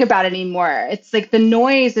even thinking about anymore. It's like the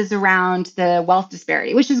noise is around the wealth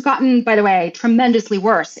disparity, which has gotten, by the way, tremendously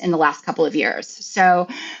worse in the last couple of years. So,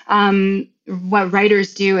 what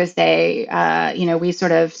writers do is they, we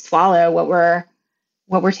sort of swallow what we're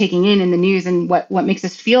taking in the news and what makes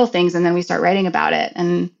us feel things, and then we start writing about it.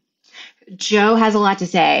 And Joe has a lot to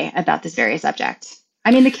say about this very subject. I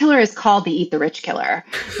mean, the killer is called the Eat the Rich killer.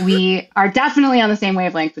 We are definitely on the same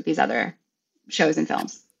wavelength with these other shows and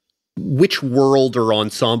films. Which world or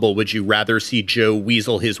ensemble would you rather see Joe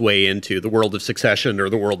weasel his way into, the world of Succession or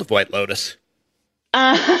the world of White Lotus?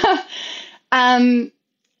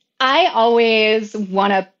 I always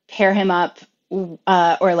want to pair him up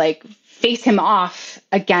or like face him off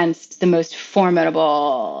against the most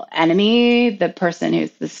formidable enemy, the person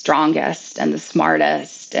who's the strongest and the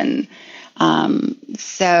smartest. And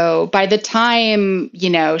so by the time,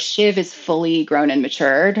 Shiv is fully grown and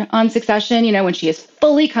matured on Succession, when she has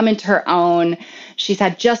fully come into her own, she's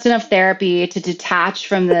had just enough therapy to detach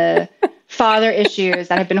from the father issues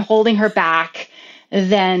that have been holding her back,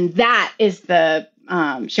 then that is the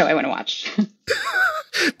show I want to watch.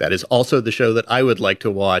 That is also the show that I would like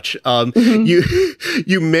to watch.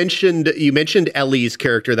 You mentioned Ellie's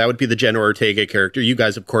character. That would be the Jenna Ortega character. You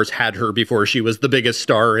guys, of course, had her before she was the biggest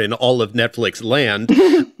star in all of Netflix land.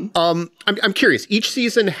 I'm curious. Each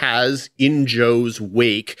season has, in Joe's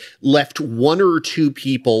wake, left one or two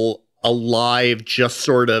people alive, just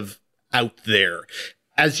sort of out there.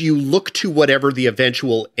 As you look to whatever the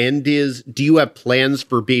eventual end is, do you have plans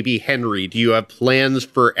for baby Henry? Do you have plans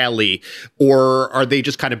for Ellie? Or are they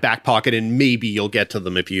just kind of back pocket and maybe you'll get to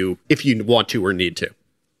them if you want to or need to?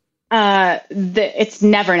 It's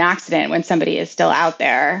never an accident when somebody is still out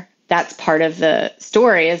there. That's part of the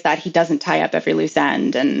story, is that he doesn't tie up every loose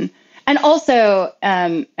end. And also,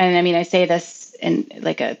 and I mean, I say this in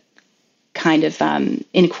like a kind of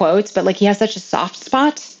in quotes, but like he has such a soft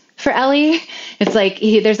spot for Ellie. It's like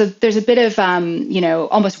there's a bit of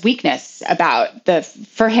almost weakness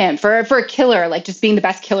for him for a killer, like just being the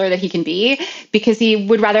best killer that he can be, because he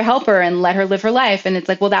would rather help her and let her live her life. And it's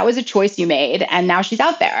like, well, that was a choice you made, and now she's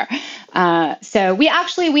out there. So we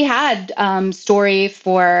had story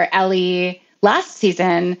for Ellie last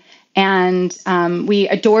season, and we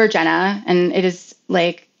adore Jenna, and it is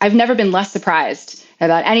like I've never been less surprised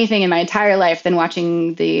about anything in my entire life than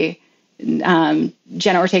watching the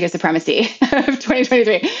Jenna Ortega supremacy of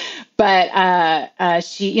 2023. But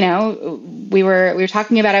she, we were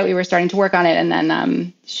talking about it. We were starting to work on it, and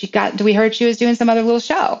then we heard she was doing some other little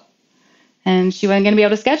show, and she wasn't going to be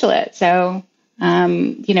able to schedule it. So,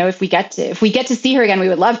 if we get to see her again, we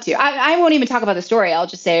would love to. I won't even talk about the story. I'll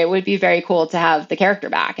just say it would be very cool to have the character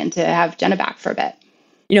back and to have Jenna back for a bit.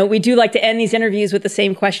 We do like to end these interviews with the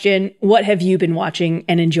same question. What have you been watching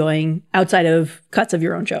and enjoying outside of cuts of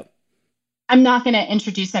your own show? I'm not going to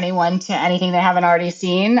introduce anyone to anything they haven't already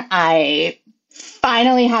seen. I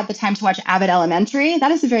finally had the time to watch Abbott Elementary.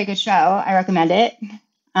 That is a very good show. I recommend it.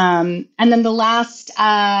 And then the last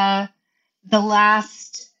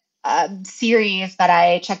series that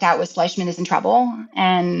I checked out was Fleischman is in Trouble,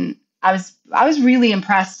 and I was really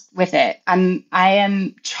impressed with it. I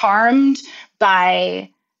am charmed by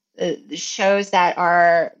shows that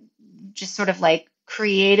are just sort of like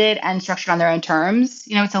created and structured on their own terms.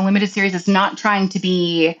 It's a limited series. It's not trying to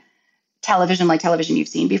be television like television you've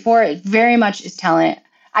seen before. It very much is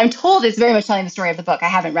I'm told it's very much telling the story of the book. I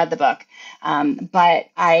haven't read the book. But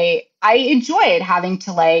I enjoyed having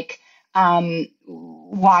to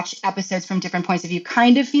watch episodes from different points of view,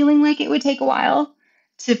 kind of feeling like it would take a while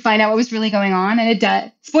to find out what was really going on. And it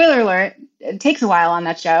does. Spoiler alert, it takes a while on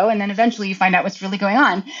that show. And then eventually you find out what's really going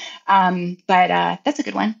on. But that's a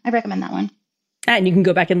good one. I recommend that one. And you can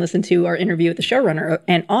go back and listen to our interview with the showrunner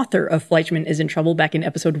and author of Fleischman is in Trouble back in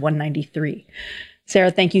episode 193. Sarah,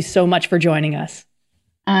 thank you so much for joining us.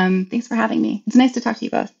 Thanks for having me. It's nice to talk to you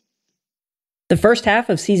both. The first half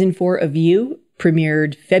of season 4 of You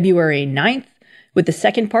premiered February 9th, with the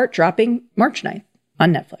second part dropping March 9th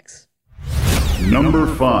on Netflix. Number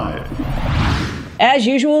 5. As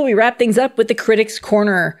usual, we wrap things up with the Critics'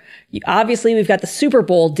 Corner. Obviously, we've got the Super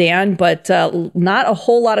Bowl, Dan, but not a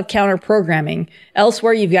whole lot of counter-programming.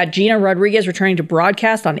 Elsewhere, you've got Gina Rodriguez returning to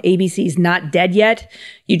broadcast on ABC's Not Dead Yet.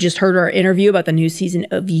 You just heard our interview about the new season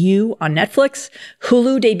of You on Netflix.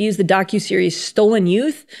 Hulu debuts the docuseries Stolen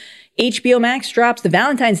Youth. HBO Max drops the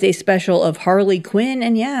Valentine's Day special of Harley Quinn.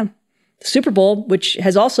 And yeah, the Super Bowl, which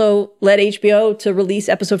has also led HBO to release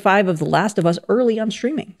episode 5 of The Last of Us early on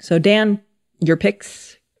streaming. So, Dan, your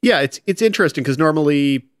picks? Yeah, it's interesting because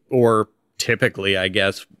normally, or typically, I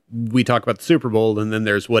guess, we talk about the Super Bowl and then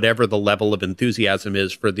there's whatever the level of enthusiasm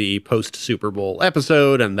is for the post-Super Bowl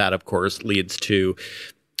episode. And that, of course, leads to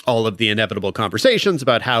all of the inevitable conversations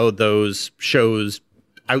about how those shows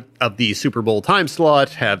out of the Super Bowl time slot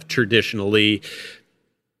have traditionally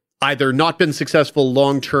either not been successful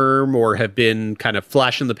long-term or have been kind of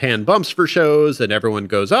flash-in-the-pan bumps for shows, and everyone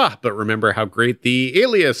goes, but remember how great the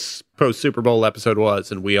Alias post-Super Bowl episode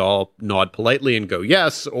was, and we all nod politely and go,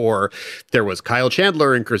 yes, or there was Kyle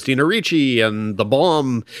Chandler and Christina Ricci and The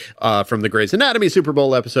Bomb from the Grey's Anatomy Super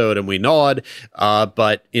Bowl episode, and we nod,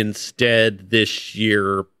 but instead this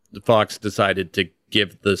year, Fox decided to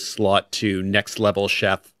give the slot to Next Level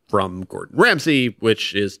Chef from Gordon Ramsay,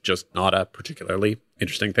 which is just not a particularly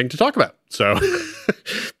interesting thing to talk about. So,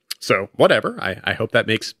 so whatever. I hope that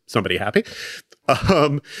makes somebody happy.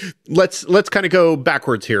 Let's kind of go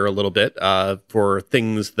backwards here a little bit for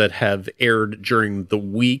things that have aired during the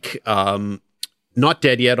week. Not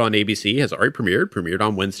Dead Yet on ABC has already premiered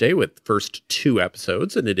on Wednesday with first 2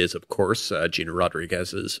 episodes, and it is, of course, Gina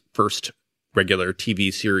Rodriguez's first regular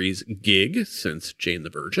TV series gig since Jane the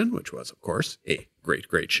Virgin, which was, of course, a great,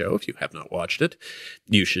 great show. If you have not watched it,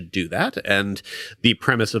 you should do that. And the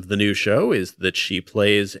premise of the new show is that she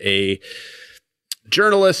plays a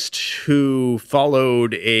journalist who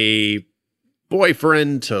followed a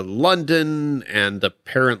boyfriend to London and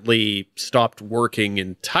apparently stopped working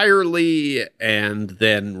entirely and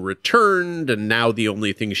then returned. And now the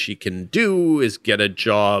only thing she can do is get a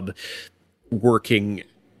job working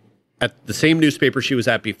at the same newspaper she was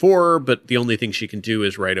at before, but the only thing she can do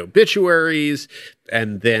is write obituaries.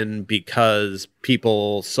 And then because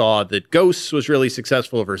people saw that Ghosts was really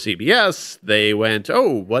successful for CBS, they went, oh,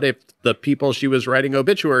 what if the people she was writing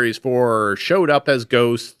obituaries for showed up as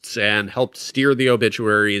ghosts and helped steer the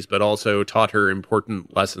obituaries, but also taught her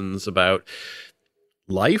important lessons about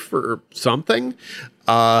life or something?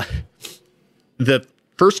 The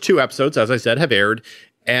first 2 episodes, as I said, have aired,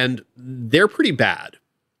 and they're pretty bad.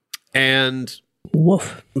 And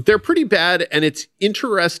woof. They're pretty bad, and it's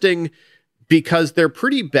interesting because they're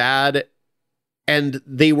pretty bad and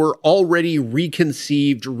they were already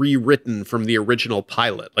reconceived, rewritten from the original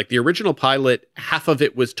pilot. Like the original pilot, half of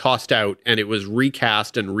it was tossed out and it was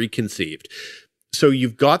recast and reconceived. So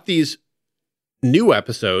you've got these new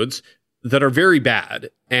episodes that are very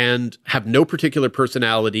bad and have no particular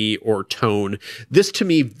personality or tone. This, to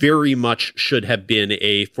me, very much should have been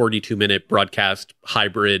a 42-minute broadcast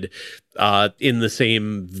hybrid in the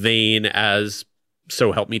same vein as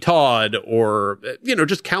So Help Me Todd, or, you know,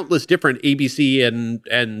 just countless different ABC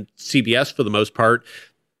and CBS, for the most part,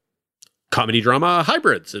 comedy drama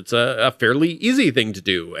hybrids. It's a fairly easy thing to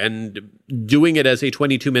do. And doing it as a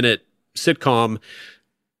 22-minute sitcom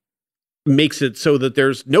makes it so that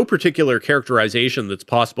there's no particular characterization that's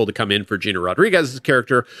possible to come in for Gina Rodriguez's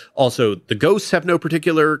character. Also, the ghosts have no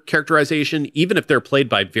particular characterization, even if they're played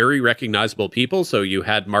by very recognizable people. So you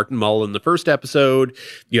had Martin Mull in the first episode.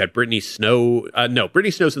 You had Brittany Snow.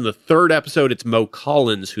 Brittany Snow's in the third episode. It's Mo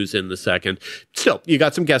Collins who's in the second. Still, you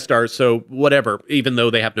got some guest stars, so whatever, even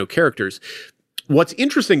though they have no characters. What's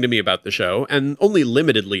interesting to me about the show, and only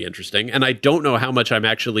limitedly interesting, and I don't know how much I'm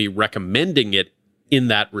actually recommending it in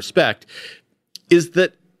that respect, is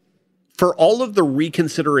that for all of the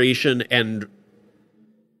reconsideration and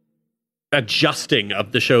adjusting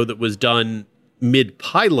of the show that was done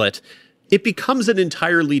mid-pilot, it becomes an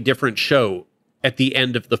entirely different show at the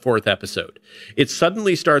end of the 4th episode. It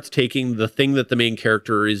suddenly starts taking the thing that the main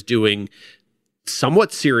character is doing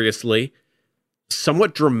somewhat seriously,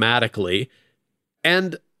 somewhat dramatically,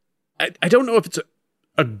 and I don't know if it's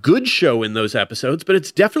a good show in those episodes, but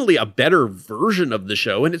it's definitely a better version of the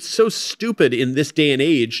show. And it's so stupid in this day and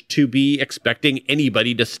age to be expecting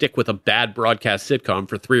anybody to stick with a bad broadcast sitcom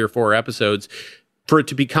for 3 or 4 episodes for it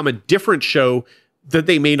to become a different show that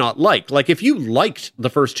they may not like. Like, if you liked the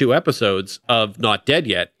first 2 episodes of Not Dead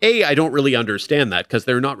Yet, I don't really understand that because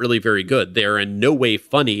they're not really very good. They're in no way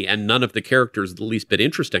funny and none of the characters the least bit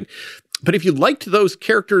interesting. But if you liked those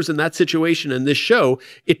characters in that situation in this show,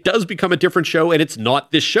 it does become a different show, and it's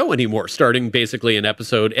not this show anymore, starting basically in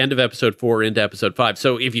end of episode 4 into episode 5.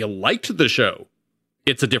 So if you liked the show,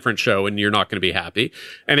 it's a different show and you're not going to be happy.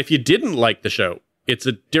 And if you didn't like the show, it's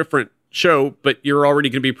a different show, but you're already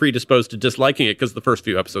going to be predisposed to disliking it because the first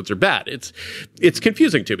few episodes are bad. It's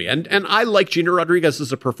confusing to me. And I like Gina Rodriguez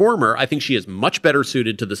as a performer. I think she is much better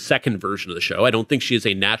suited to the second version of the show. I don't think she is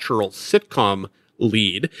a natural sitcom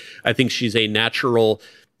lead. I think she's a natural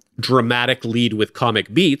dramatic lead with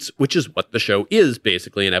comic beats, which is what the show is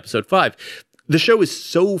basically in episode 5. The show is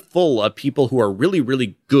so full of people who are really,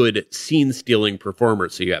 really good scene-stealing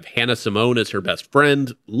performers. So you have Hannah Simone as her best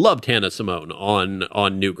friend. Loved Hannah Simone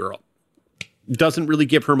on New Girl. Doesn't really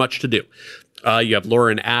give her much to do. You have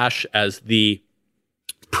Lauren Ash as the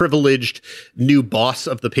privileged new boss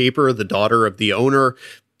of the paper, the daughter of the owner.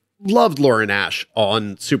 Loved Lauren Ash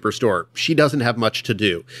on Superstore. She doesn't have much to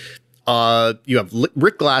do. You have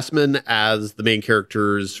Rick Glassman as the main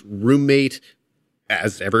character's roommate.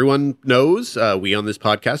 As everyone knows, we on this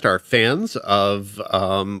podcast are fans of,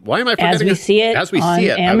 why am I forgetting? As We See It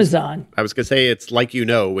on Amazon. I was going to say it's Like You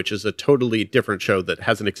Know, which is a totally different show that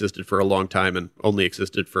hasn't existed for a long time and only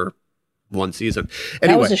existed for 1 season.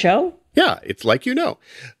 Anyway, that was a show? Yeah, it's Like You Know.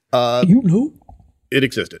 It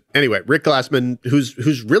existed. Anyway, Rick Glassman,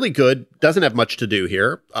 who's really good, doesn't have much to do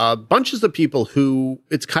here. Bunches of people who,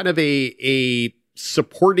 it's kind of a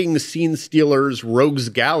supporting scene stealers rogues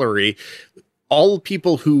gallery. All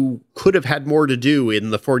people who could have had more to do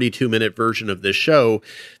in the 42-minute version of this show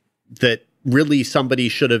that really somebody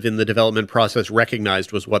should have in the development process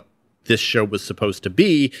recognized was what this show was supposed to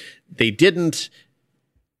be. They didn't.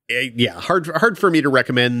 Hard for me to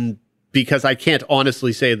recommend because I can't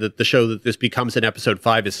honestly say that the show that this becomes in episode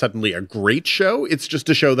 5 is suddenly a great show. It's just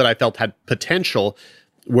a show that I felt had potential,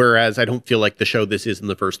 whereas I don't feel like the show this is in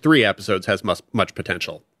the first 3 episodes has much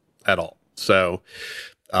potential at all. So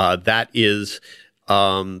that is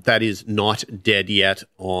not dead yet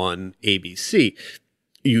on ABC.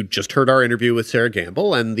 You just heard our interview with Sarah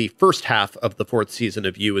Gamble, and the first half of the 4th season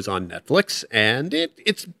of You is on Netflix, and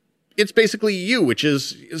it's basically You, which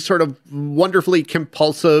is sort of wonderfully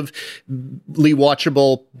compulsively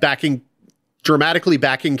watchable, dramatically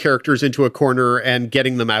backing characters into a corner and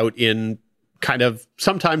getting them out in kind of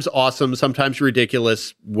sometimes awesome, sometimes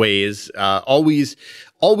ridiculous ways.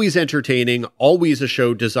 Always entertaining, always a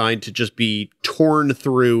show designed to just be torn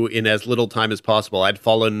through in as little time as possible. I'd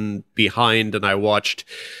fallen behind and I watched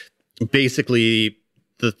basically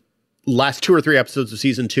the last 2 or 3 episodes of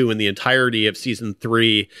season 2 and the entirety of season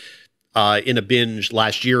 3 in a binge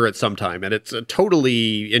last year at some time. And it's a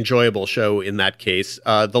totally enjoyable show in that case.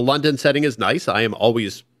 The London setting is nice. I am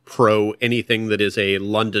always pro anything that is a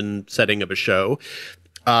London setting of a show.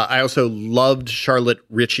 I also loved Charlotte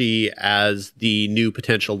Ritchie as the new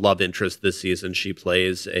potential love interest this season. She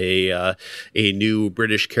plays a new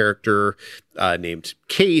British character named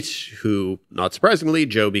Kate, who, not surprisingly,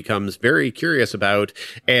 Joe becomes very curious about.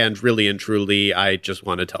 And really and truly, I just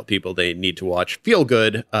want to tell people they need to watch Feel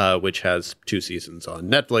Good, which has 2 seasons on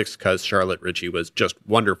Netflix, because Charlotte Ritchie was just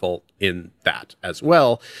wonderful in that as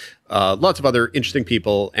well. Lots of other interesting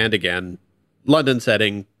people. And again, London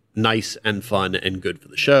setting, nice and fun and good for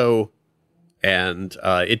the show. And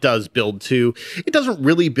it doesn't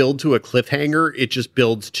really build to a cliffhanger. It just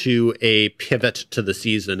builds to a pivot to the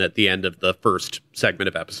season at the end of the first segment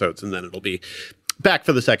of episodes. And then it'll be back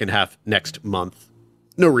for the second half next month.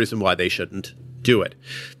 No reason why they shouldn't do it.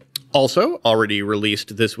 Also, already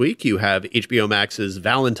released this week, you have HBO Max's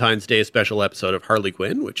Valentine's Day special episode of Harley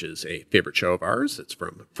Quinn, which is a favorite show of ours. It's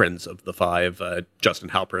from Friends of the Five, Justin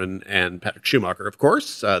Halpern and Patrick Schumacher, of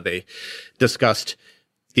course. They discussed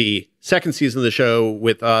the second season of the show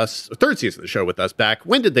with us, third season of the show with us back.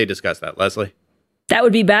 When did they discuss that, Leslie? That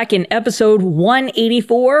would be back in episode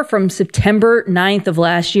 184 from September 9th of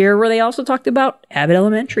last year, where they also talked about Abbott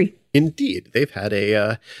Elementary. Indeed, they had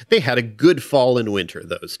a good fall and winter,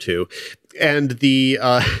 those two, and the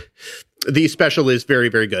special is very,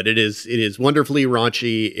 very good. It is wonderfully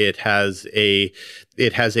raunchy. It has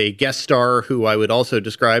a guest star who I would also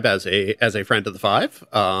describe as a friend of the Five.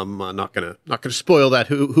 I'm not gonna spoil that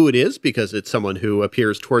who it is, because it's someone who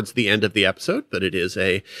appears towards the end of the episode, but it is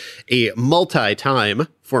a multi-time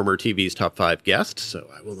former TV's Top 5 guest, so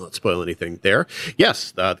I will not spoil anything there.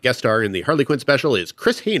 Yes, the guest star in the Harley Quinn special is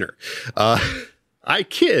Chris Hayner. I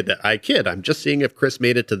kid. I'm just seeing if Chris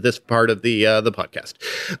made it to this part of the podcast.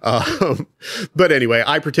 But anyway,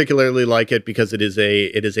 I particularly like it because it is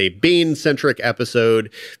a Bane-centric episode,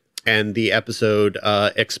 and the episode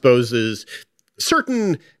exposes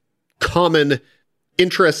certain common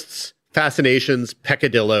interests, fascinations,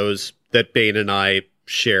 peccadillos that Bane and I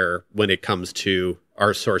share when it comes to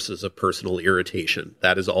our sources of personal irritation.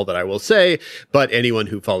 That is all that I will say. But anyone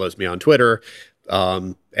who follows me on Twitter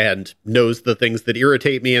and knows the things that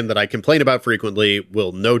irritate me and that I complain about frequently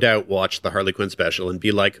will no doubt watch the Harley Quinn special and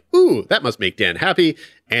be like, ooh, that must make Dan happy.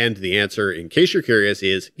 And the answer, in case you're curious,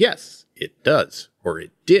 is yes, it does, or it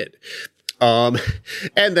did. And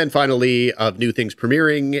then finally, of new things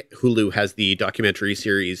premiering, Hulu has the documentary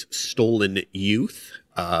series Stolen Youth,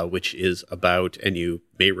 which is about, and you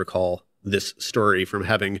may recall this story from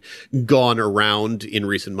having gone around in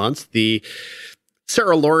recent months, the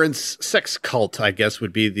Sarah Lawrence sex cult, I guess,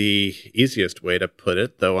 would be the easiest way to put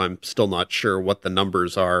it, though I'm still not sure what the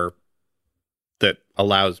numbers are that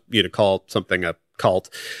allows you to call something a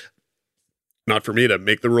cult. Not for me to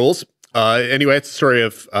make the rules. Anyway, it's a story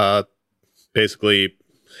of basically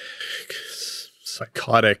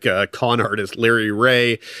psychotic con artist Larry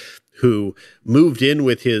Ray, who moved in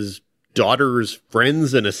with his daughter's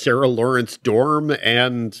friends in a Sarah Lawrence dorm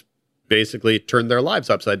and basically turned their lives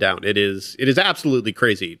upside down. It is absolutely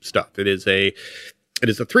crazy stuff. It is a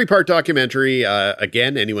 3-part documentary.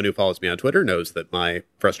 Again, anyone who follows me on Twitter knows that my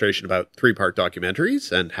frustration about 3-part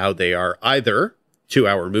documentaries and how they are either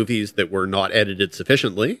 2-hour movies that were not edited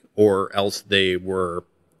sufficiently, or else they were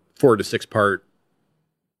 4 to 6-part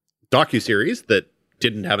docuseries that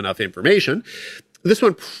didn't have enough information. This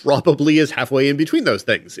one probably is halfway in between those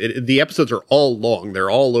things. The episodes are all long.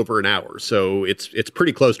 They're all over an hour. So it's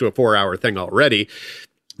pretty close to a 4-hour thing already.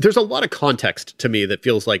 There's a lot of context to me that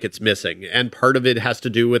feels like it's missing. And part of it has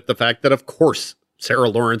to do with the fact that, of course, Sarah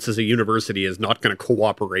Lawrence as a university is not going to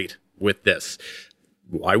cooperate with this.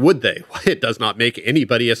 why would they? It does not make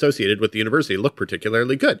anybody associated with the university look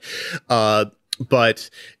particularly good. But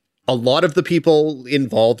a lot of the people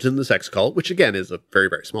involved in the sex cult, which again is a very,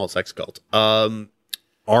 very small sex cult,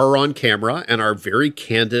 are on camera and are very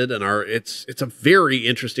candid, and it's a very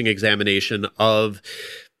interesting examination of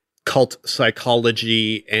cult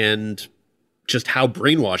psychology and just how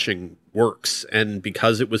brainwashing works. And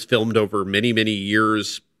because it was filmed over many, many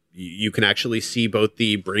years, you can actually see both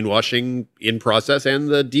the brainwashing in process and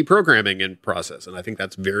the deprogramming in process. And I think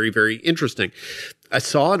that's very, very interesting. I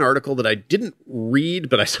saw an article that I didn't read,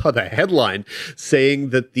 but I saw the headline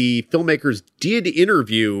saying that the filmmakers did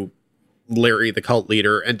interview Larry, the cult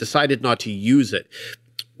leader, and decided not to use it,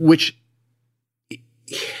 which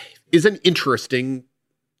is an interesting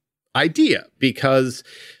idea, because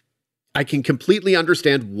I can completely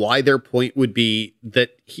understand why their point would be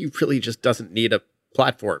that he really just doesn't need a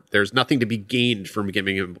platform. There's nothing to be gained from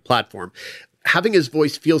giving him a platform. Having his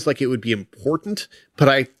voice feels like it would be important, but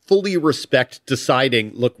I fully respect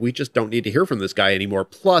deciding, look, we just don't need to hear from this guy anymore.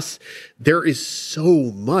 Plus, there is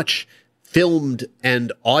so much filmed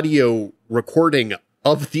and audio recording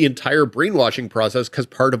of the entire brainwashing process, because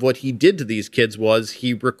part of what he did to these kids was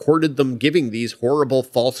he recorded them giving these horrible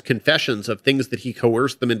false confessions of things that he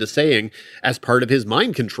coerced them into saying as part of his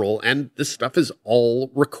mind control. And this stuff is all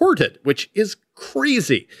recorded, which is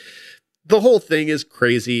crazy. The whole thing is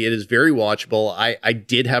crazy. It is very watchable. I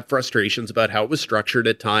did have frustrations about how it was structured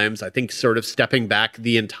at times. I think sort of stepping back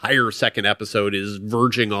the entire second episode is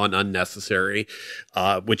verging on unnecessary,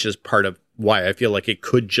 which is part of why I feel like it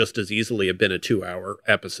could just as easily have been a 2-hour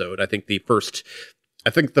episode. I think the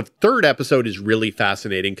third episode is really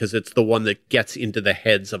fascinating because it's the one that gets into the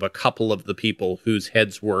heads of a couple of the people whose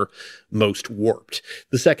heads were most warped.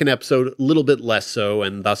 The second episode, a little bit less so,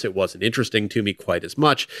 and thus it wasn't interesting to me quite as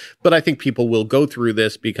much. But I think people will go through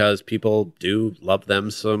this because people do love them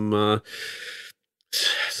some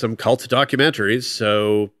cult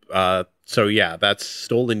documentaries. So yeah, that's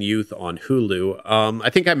Stolen Youth on Hulu. I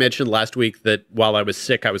think I mentioned last week that while I was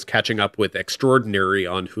sick, I was catching up with Extraordinary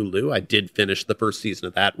on Hulu. I did finish the first season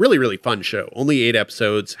of that. Really, really fun show. Only 8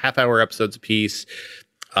 episodes, half-hour episodes apiece.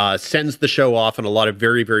 Sends the show off on a lot of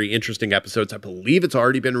very, very interesting episodes. I believe it's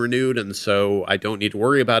already been renewed, and so I don't need to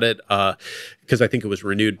worry about it because I think it was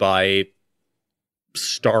renewed by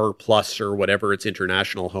Star Plus or whatever its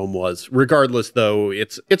international home was. Regardless, though,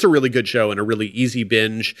 it's a really good show and a really easy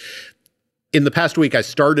binge. In the past week, I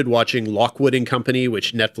started watching Lockwood and Company,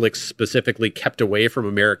 which Netflix specifically kept away from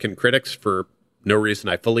American critics for no reason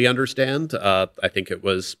I fully understand. I think it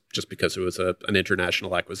was just because it was an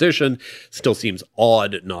international acquisition. Still seems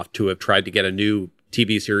odd not to have tried to get a new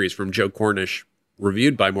TV series from Joe Cornish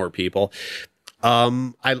reviewed by more people. I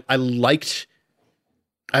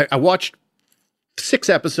watched 6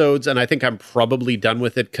 episodes, and I think I'm probably done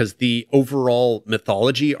with it because the overall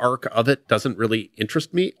mythology arc of it doesn't really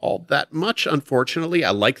interest me all that much, unfortunately.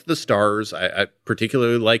 I like the stars. I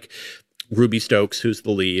particularly like Ruby Stokes, who's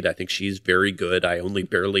the lead. I think she's very good. I only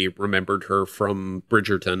barely remembered her from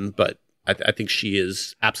Bridgerton, but I think she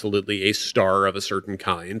is absolutely a star of a certain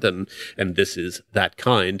kind, and this is that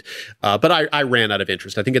kind. But I ran out of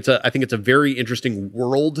interest. I think it's a very interesting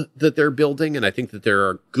world that they're building, and I think that there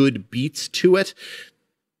are good beats to it.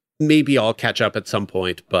 Maybe I'll catch up at some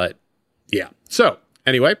point, but yeah. So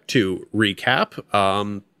anyway, to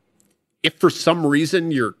recap, if for some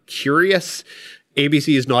reason you're curious,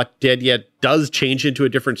 ABC is Not Dead Yet does change into a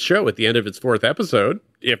different show at the end of its 4th episode,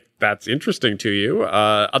 if that's interesting to you.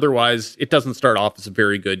 Otherwise, it doesn't start off as a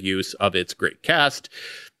very good use of its great cast.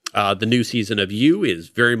 The new season of You is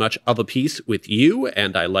very much of a piece with You,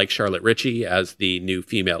 and I like Charlotte Ritchie as the new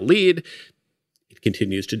female lead. It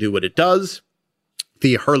continues to do what it does.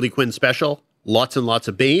 The Harley Quinn special, lots and lots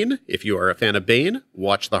of Bane. If you are a fan of Bane,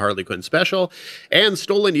 watch the Harley Quinn special. And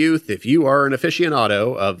Stolen Youth, if you are an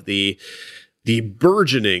aficionado of the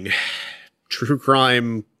burgeoning true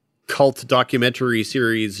crime cult documentary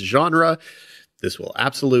series genre, this will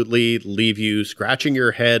absolutely leave you scratching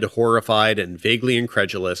your head, horrified and vaguely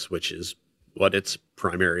incredulous, which is what its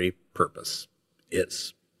primary purpose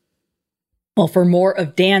is. Well, for more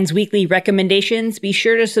of Dan's weekly recommendations, be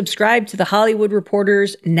sure to subscribe to the Hollywood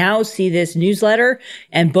Reporter's Now See This newsletter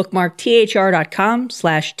and bookmark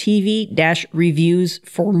thr.com/TV-reviews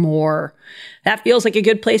for more. That feels like a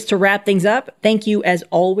good place to wrap things up. Thank you, as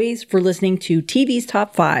always, for listening to TV's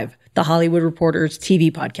Top 5, the Hollywood Reporter's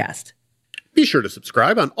TV podcast. Be sure to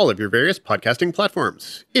subscribe on all of your various podcasting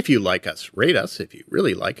platforms. If you like us, rate us. If you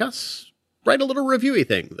really like us, write a little reviewy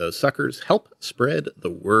thing. Those suckers help spread the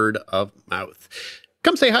word of mouth.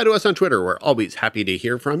 Come say hi to us on Twitter. We're always happy to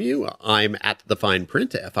hear from you. I'm at The Fine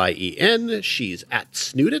Print, F-I-E-N. She's at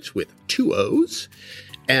Snootit with 2 O's.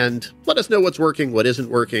 And let us know what's working, what isn't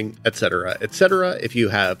working, etc., etc. If you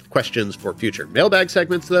have questions for future mailbag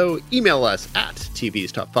segments, though, email us at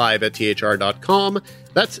TV's Top 5 at thr.com.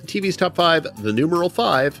 That's TV's Top 5, the numeral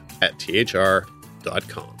 5, at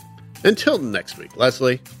thr.com. Until next week,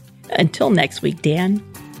 Leslie. Until next week, Dan.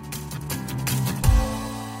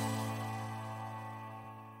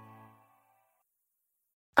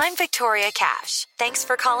 I'm Victoria Cash. Thanks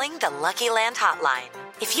for calling the Lucky Land Hotline.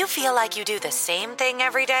 If you feel like you do the same thing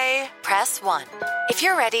every day, press 1. If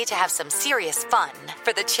you're ready to have some serious fun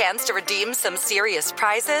for the chance to redeem some serious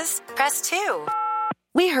prizes, press 2.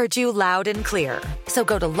 We heard you loud and clear. So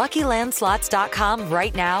go to LuckyLandSlots.com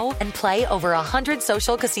right now and play over 100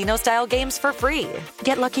 social casino-style games for free.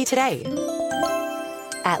 Get lucky today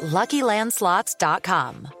at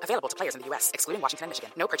LuckyLandSlots.com. Available to players in the U.S., excluding Washington and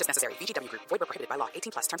Michigan. No purchase necessary. VGW Group. Void where prohibited by law.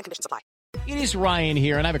 18+. Terms and conditions apply. It is Ryan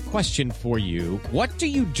here, and I have a question for you. What do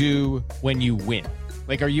you do when you win?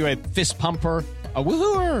 Like, are you a fist pumper, a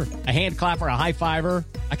woohooer, a hand clapper, a high fiver?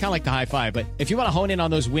 I kind of like the high five, but if you want to hone in on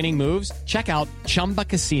those winning moves, check out Chumba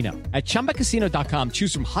Casino. At ChumbaCasino.com,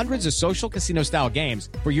 choose from hundreds of social casino-style games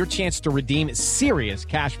for your chance to redeem serious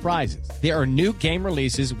cash prizes. There are new game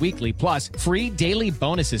releases weekly, plus free daily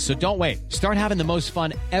bonuses. So don't wait. Start having the most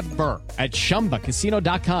fun ever at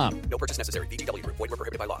ChumbaCasino.com. No purchase necessary. VGW Group. Void where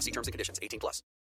prohibited by law. See terms and conditions. 18+.